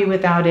cannot be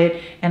without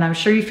it. And I'm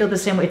sure you feel the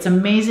same way. It's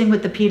amazing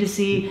with the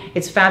P2C.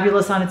 It's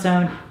fabulous on its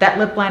own. That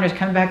lip liner is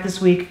coming back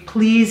this week.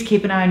 Please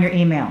keep an eye on your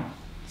email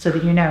so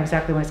that you know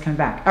exactly when it's coming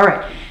back. All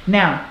right.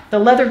 Now, the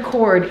leather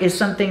cord is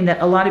something that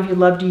a lot of you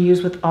love to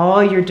use with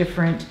all your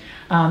different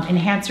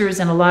enhancers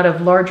and a lot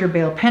of larger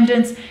bail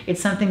pendants. It's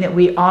something that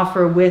we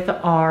offer with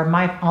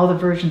all the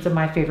versions of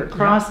My Favorite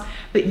Cross,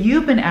 but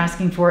you've been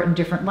asking for it in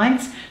different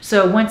lengths.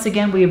 So once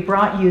again, we have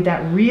brought you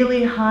that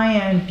really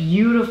high-end,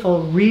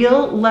 beautiful,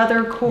 real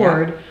leather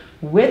cord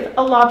with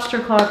a lobster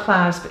claw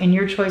clasp in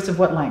your choice of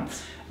what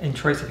lengths? In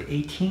choice of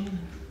 18,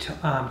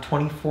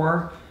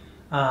 24,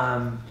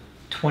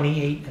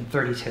 28, and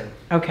 32.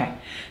 Okay,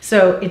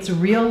 so it's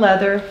real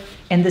leather,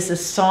 and this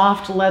is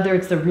soft leather.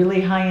 It's the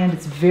really high end.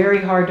 It's very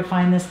hard to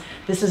find this.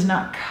 This is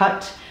not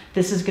cut.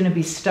 This is going to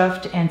be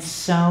stuffed and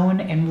sewn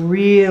and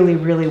really,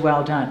 really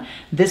well done.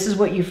 This is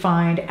what you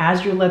find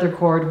as your leather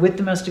cord with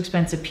the most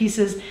expensive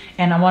pieces.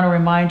 And I want to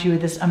remind you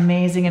of this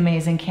amazing,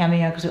 amazing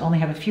cameo, because we only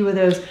have a few of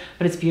those,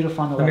 but it's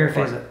beautiful on the leather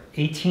cord.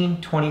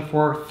 18,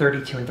 24,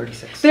 32, and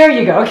 36. There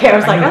you go. Okay, I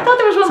was like, I thought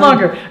there was one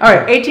longer. All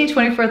right, 18,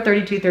 24,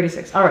 32,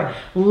 36. All right,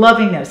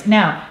 loving those.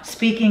 Now,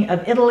 speaking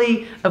of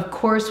Italy, of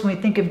course, when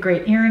we think of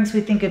great earrings,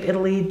 we think of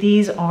Italy.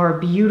 These are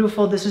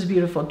beautiful. This is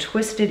beautiful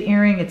twisted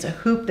earring. It's a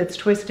hoop that's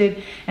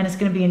twisted, and it's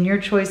going to be in your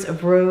choice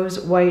of rose,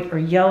 white, or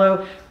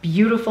yellow.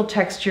 Beautiful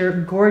texture,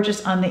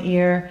 gorgeous on the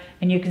ear,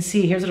 and you can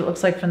see here's what it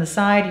looks like from the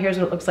side, here's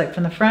what it looks like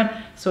from the front,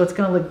 so it's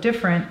going to look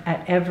different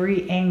at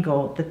every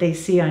angle that they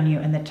see on you,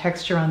 and the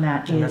texture on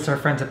that and that's our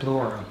friends at Blue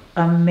Oro.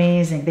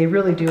 Amazing. They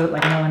really do it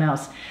like no one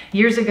else.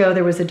 Years ago,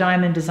 there was a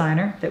diamond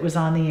designer that was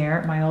on the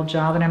air at my old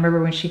job, and I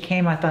remember when she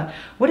came, I thought,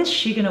 what is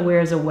she going to wear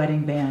as a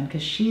wedding band?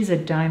 Because she's a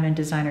diamond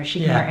designer.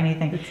 She can wear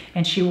anything.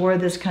 And she wore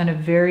this kind of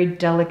very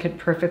delicate,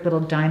 perfect little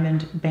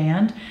diamond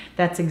band.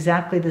 That's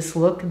exactly this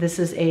look. This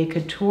is a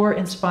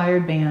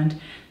couture-inspired band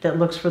that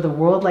looks for the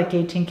world like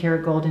 18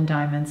 karat gold and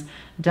diamonds,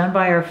 done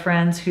by our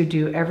friends who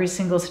do every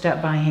single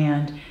step by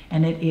hand,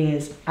 and it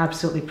is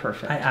absolutely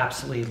perfect. I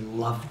absolutely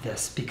love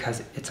this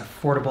because it's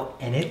affordable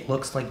and it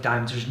looks like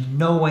diamonds. There's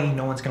no way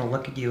no one's going to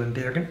look at you and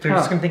they're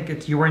just going to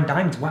think you're wearing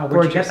diamonds. Wow,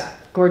 where'd you get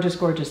that? Gorgeous,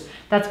 gorgeous.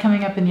 That's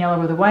coming up in yellow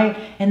with the white.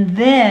 And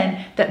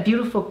then that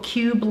beautiful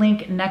cube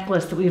link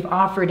necklace that we've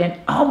offered,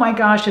 and oh my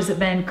gosh, has it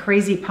been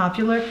crazy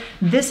popular.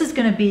 This is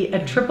gonna be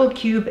a triple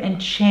cube and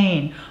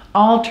chain,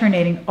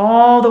 alternating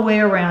all the way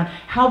around.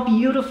 How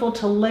beautiful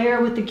to layer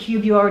with the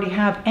cube you already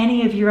have,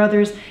 any of your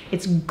others.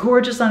 It's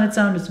gorgeous on its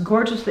own. It's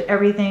gorgeous with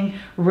everything.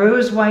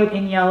 Rose, white,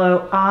 and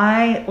yellow.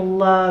 I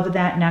love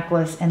that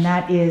necklace, and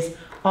that is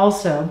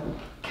also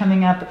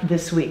coming up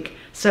this week.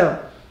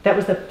 So that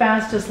was the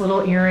fastest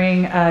little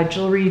earring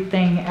jewelry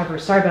thing ever.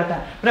 Sorry about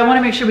that. But I want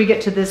to make sure we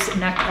get to this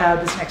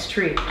next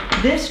tree.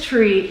 This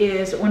tree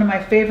is one of my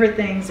favorite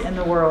things in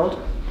the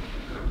world.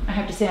 I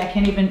have to say, I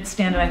can't even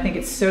stand it. I think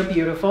it's so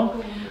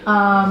beautiful.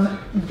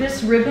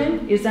 This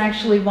ribbon is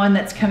actually one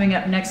that's coming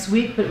up next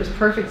week, but it was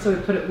perfect, so we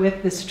put it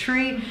with this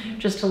tree,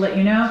 just to let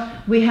you know.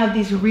 We have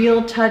these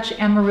Real Touch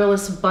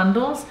Amaryllis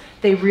bundles.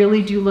 They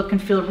really do look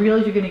and feel real.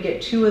 You're gonna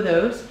get 2 of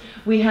those.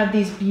 We have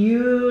these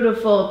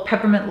beautiful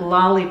peppermint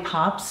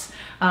lollipops.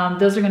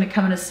 Those are gonna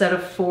come in a set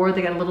of 4.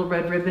 They got a little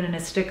red ribbon and a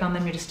stick on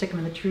them. You just stick them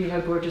in the tree. How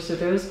gorgeous are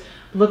those?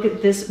 Look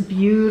at this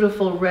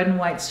beautiful red and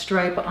white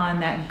stripe on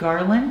that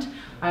garland.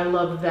 I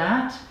love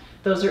that.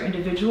 Those are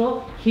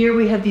individual. Here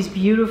we have these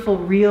beautiful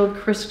real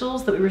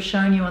crystals that we were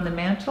showing you on the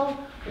mantle.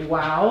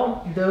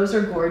 Wow, those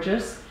are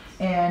gorgeous.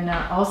 And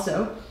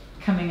also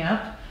coming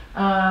up,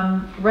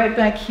 right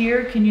back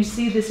here, can you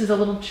see this is a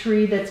little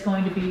tree that's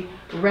going to be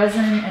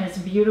resin, and it's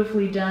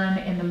beautifully done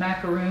in the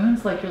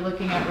macaroons like you're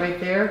looking at right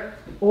there,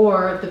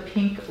 or the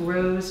pink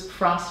rose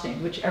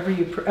frosting, whichever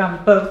you,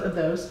 both of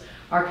those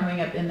are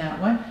coming up in that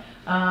one.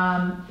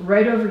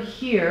 Right over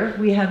here,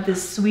 we have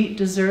this Sweet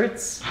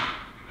Desserts.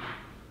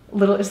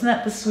 Isn't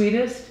that the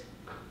sweetest?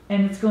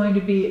 And it's going to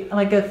be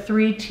like a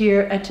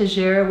 3-tier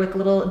etagere with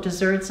little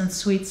desserts and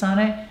sweets on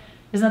it.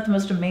 Isn't that the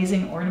most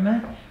amazing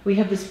ornament? We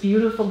have this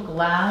beautiful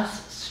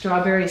glass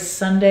strawberry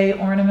sundae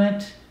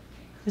ornament.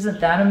 Isn't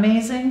that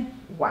amazing?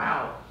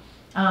 Wow.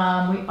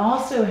 We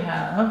also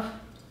have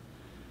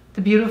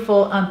the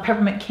beautiful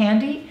peppermint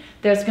candy.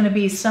 There's going to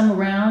be some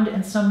round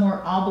and some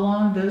more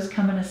oblong. Those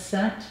come in a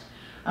set.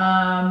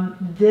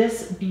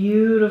 This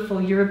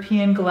beautiful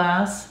European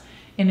glass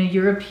in a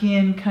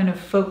European kind of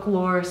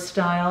folklore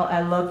style.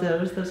 I love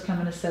those. Those come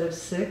in a set of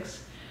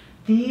 6.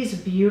 These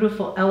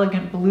beautiful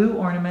elegant blue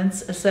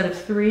ornaments, a set of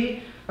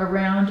 3, a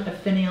round, a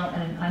finial,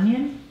 and an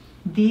onion.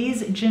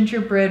 These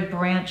gingerbread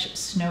branch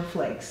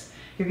snowflakes.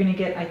 You're going to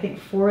get, I think,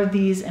 4 of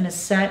these in a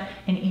set,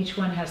 and each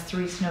one has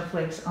 3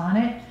 snowflakes on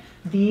it.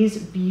 These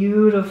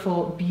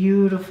beautiful,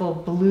 beautiful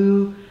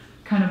blue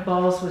kind of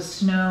balls with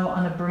snow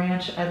on the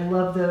branch. I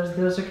love those.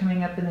 Those are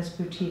coming up in this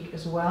boutique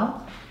as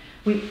well.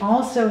 We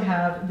also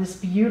have this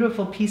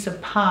beautiful piece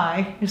of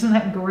pie. Isn't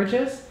that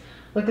gorgeous?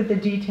 Look at the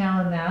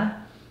detail in that.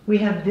 We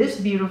have this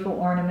beautiful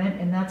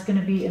ornament, and that's going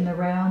to be in the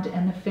round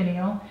and the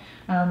finial.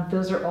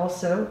 Those are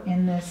also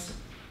in this,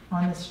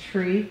 on this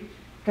tree.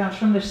 Gosh,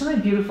 there's so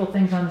many beautiful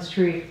things on this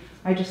tree.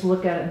 I just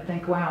look at it and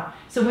think, wow.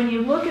 So when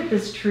you look at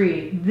this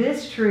tree,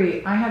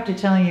 I have to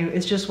tell you,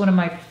 is just one of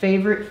my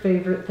favorite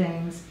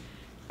things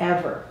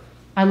ever.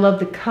 I love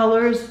the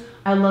colors.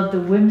 I love the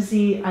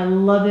whimsy. I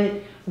love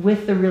it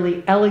with the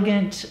really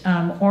elegant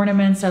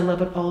ornaments. I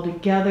love it all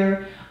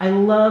together. I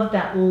love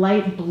that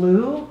light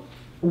blue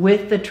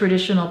with the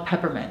traditional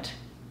peppermint.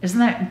 Isn't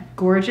that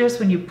gorgeous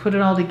when you put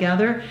it all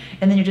together?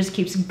 And then it just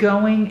keeps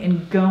going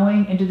and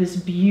going into this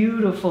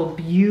beautiful,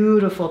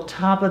 beautiful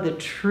top of the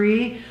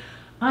tree.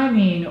 I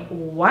mean,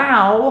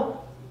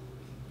 wow.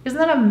 Isn't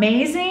that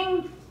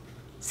amazing?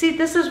 See,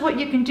 this is what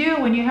you can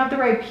do when you have the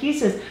right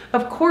pieces.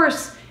 Of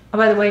course,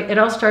 by the way, it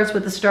all starts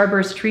with the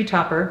Starburst tree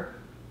topper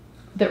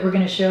that we're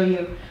going to show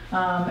you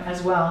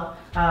as well.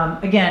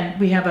 Again,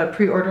 we have a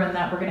pre-order on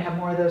that. We're going to have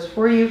more of those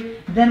for you.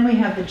 Then we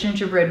have the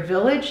Gingerbread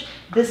Village.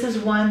 This is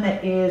one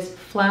that is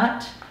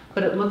flat,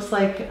 but it looks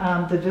like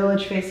the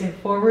village facing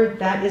forward.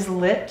 That is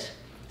lit,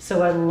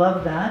 so I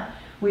love that.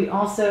 We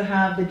also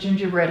have the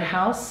Gingerbread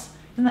House.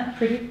 Isn't that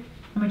pretty?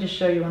 Let me just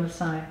show you on the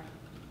side.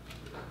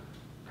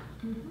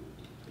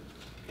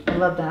 I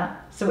love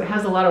that. So it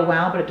has a lot of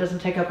wow, but it doesn't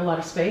take up a lot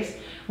of space.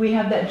 We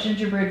have that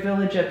Gingerbread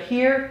Village up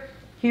here.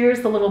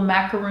 Here's the little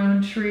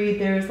macaroon tree.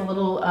 There's the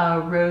little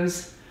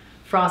rose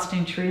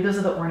frosting tree. Those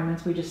are the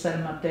ornaments. We just set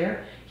them up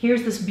there.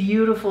 Here's this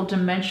beautiful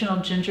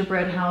dimensional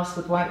gingerbread house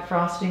with white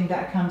frosting.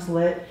 That comes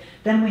lit.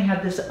 Then we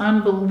have this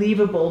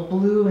unbelievable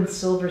blue and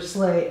silver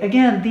sleigh.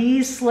 Again,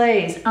 these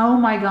sleighs, oh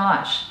my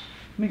gosh.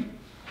 Let me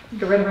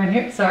go right around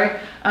here, sorry.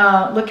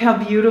 Look how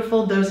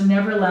beautiful. Those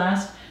never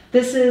last.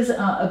 This is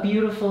a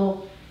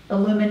beautiful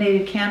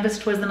illuminated canvas.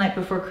 'Twas the Night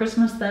Before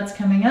Christmas. That's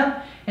coming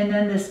up. And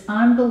then this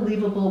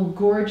unbelievable,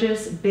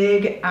 gorgeous,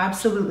 big,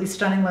 absolutely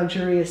stunning,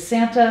 luxurious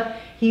Santa.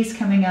 He's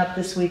coming up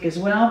this week as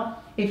well.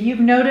 If you've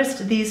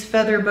noticed these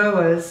feather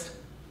boas,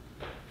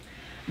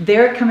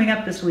 they're coming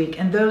up this week,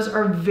 and those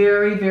are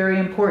very, very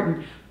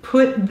important.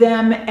 Put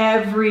them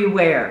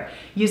everywhere.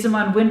 Use them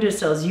on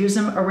windowsills, use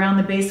them around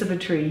the base of a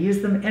tree,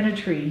 use them in a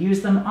tree,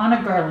 use them on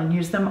a garland,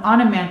 use them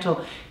on a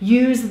mantle,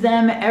 use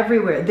them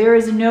everywhere. There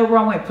is no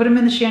wrong way. Put them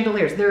in the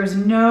chandeliers. There is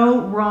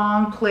no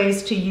wrong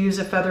place to use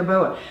a feather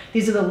boa.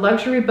 These are the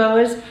luxury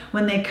boas.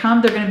 When they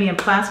come, they're going to be in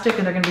plastic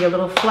and they're going to be a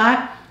little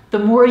flat. The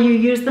more you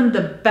use them,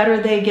 the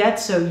better they get.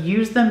 So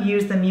use them,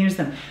 use them, use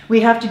them. We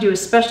have to do a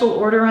special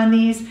order on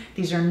these.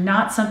 These are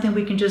not something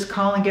we can just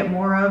call and get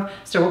more of.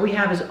 So what we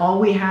have is all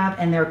we have,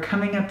 and they're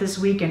coming up this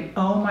week, and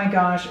oh my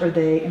gosh, are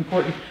they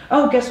important.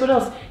 Oh, guess what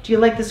else? Do you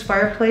like this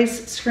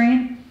fireplace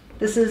screen?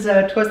 This is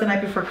 'Twas the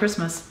Night Before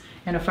Christmas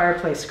and a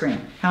fireplace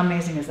screen. How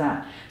amazing is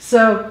that?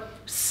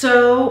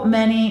 So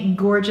many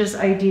gorgeous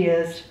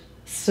ideas,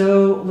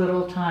 so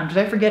little time. Did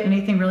I forget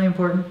anything really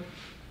important?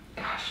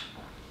 Gosh.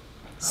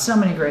 So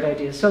many great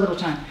ideas, so little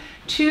time.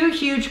 2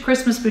 huge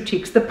Christmas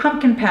boutiques. The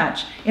Pumpkin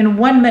Patch in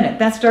 1 minute.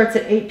 That starts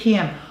at 8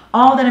 p.m.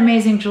 All that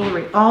amazing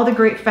jewelry, all the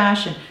great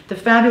fashion, the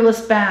fabulous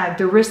bag,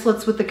 the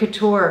wristlets with the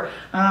couture.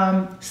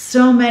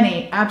 So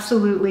many,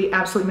 absolutely,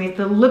 absolutely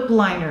amazing. The lip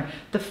liner,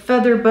 the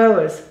feather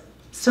boas.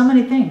 So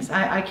many things.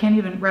 I can't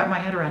even wrap my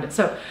head around it.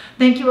 So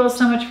thank you all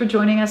so much for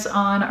joining us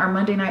on our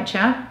Monday night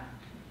chat.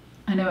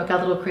 I know it got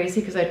a little crazy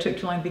because I took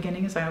too long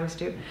beginning, as I always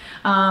do.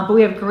 But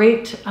we have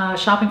great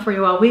shopping for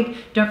you all week.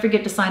 Don't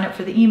forget to sign up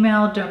for the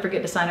email. Don't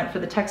forget to sign up for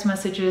the text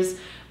messages.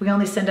 We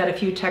only send out a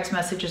few text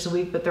messages a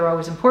week, but they're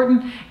always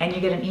important. And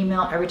you get an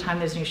email every time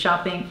there's new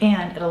shopping,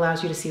 and it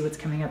allows you to see what's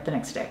coming up the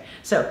next day.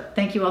 So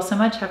thank you all so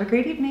much. Have a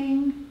great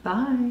evening.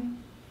 Bye.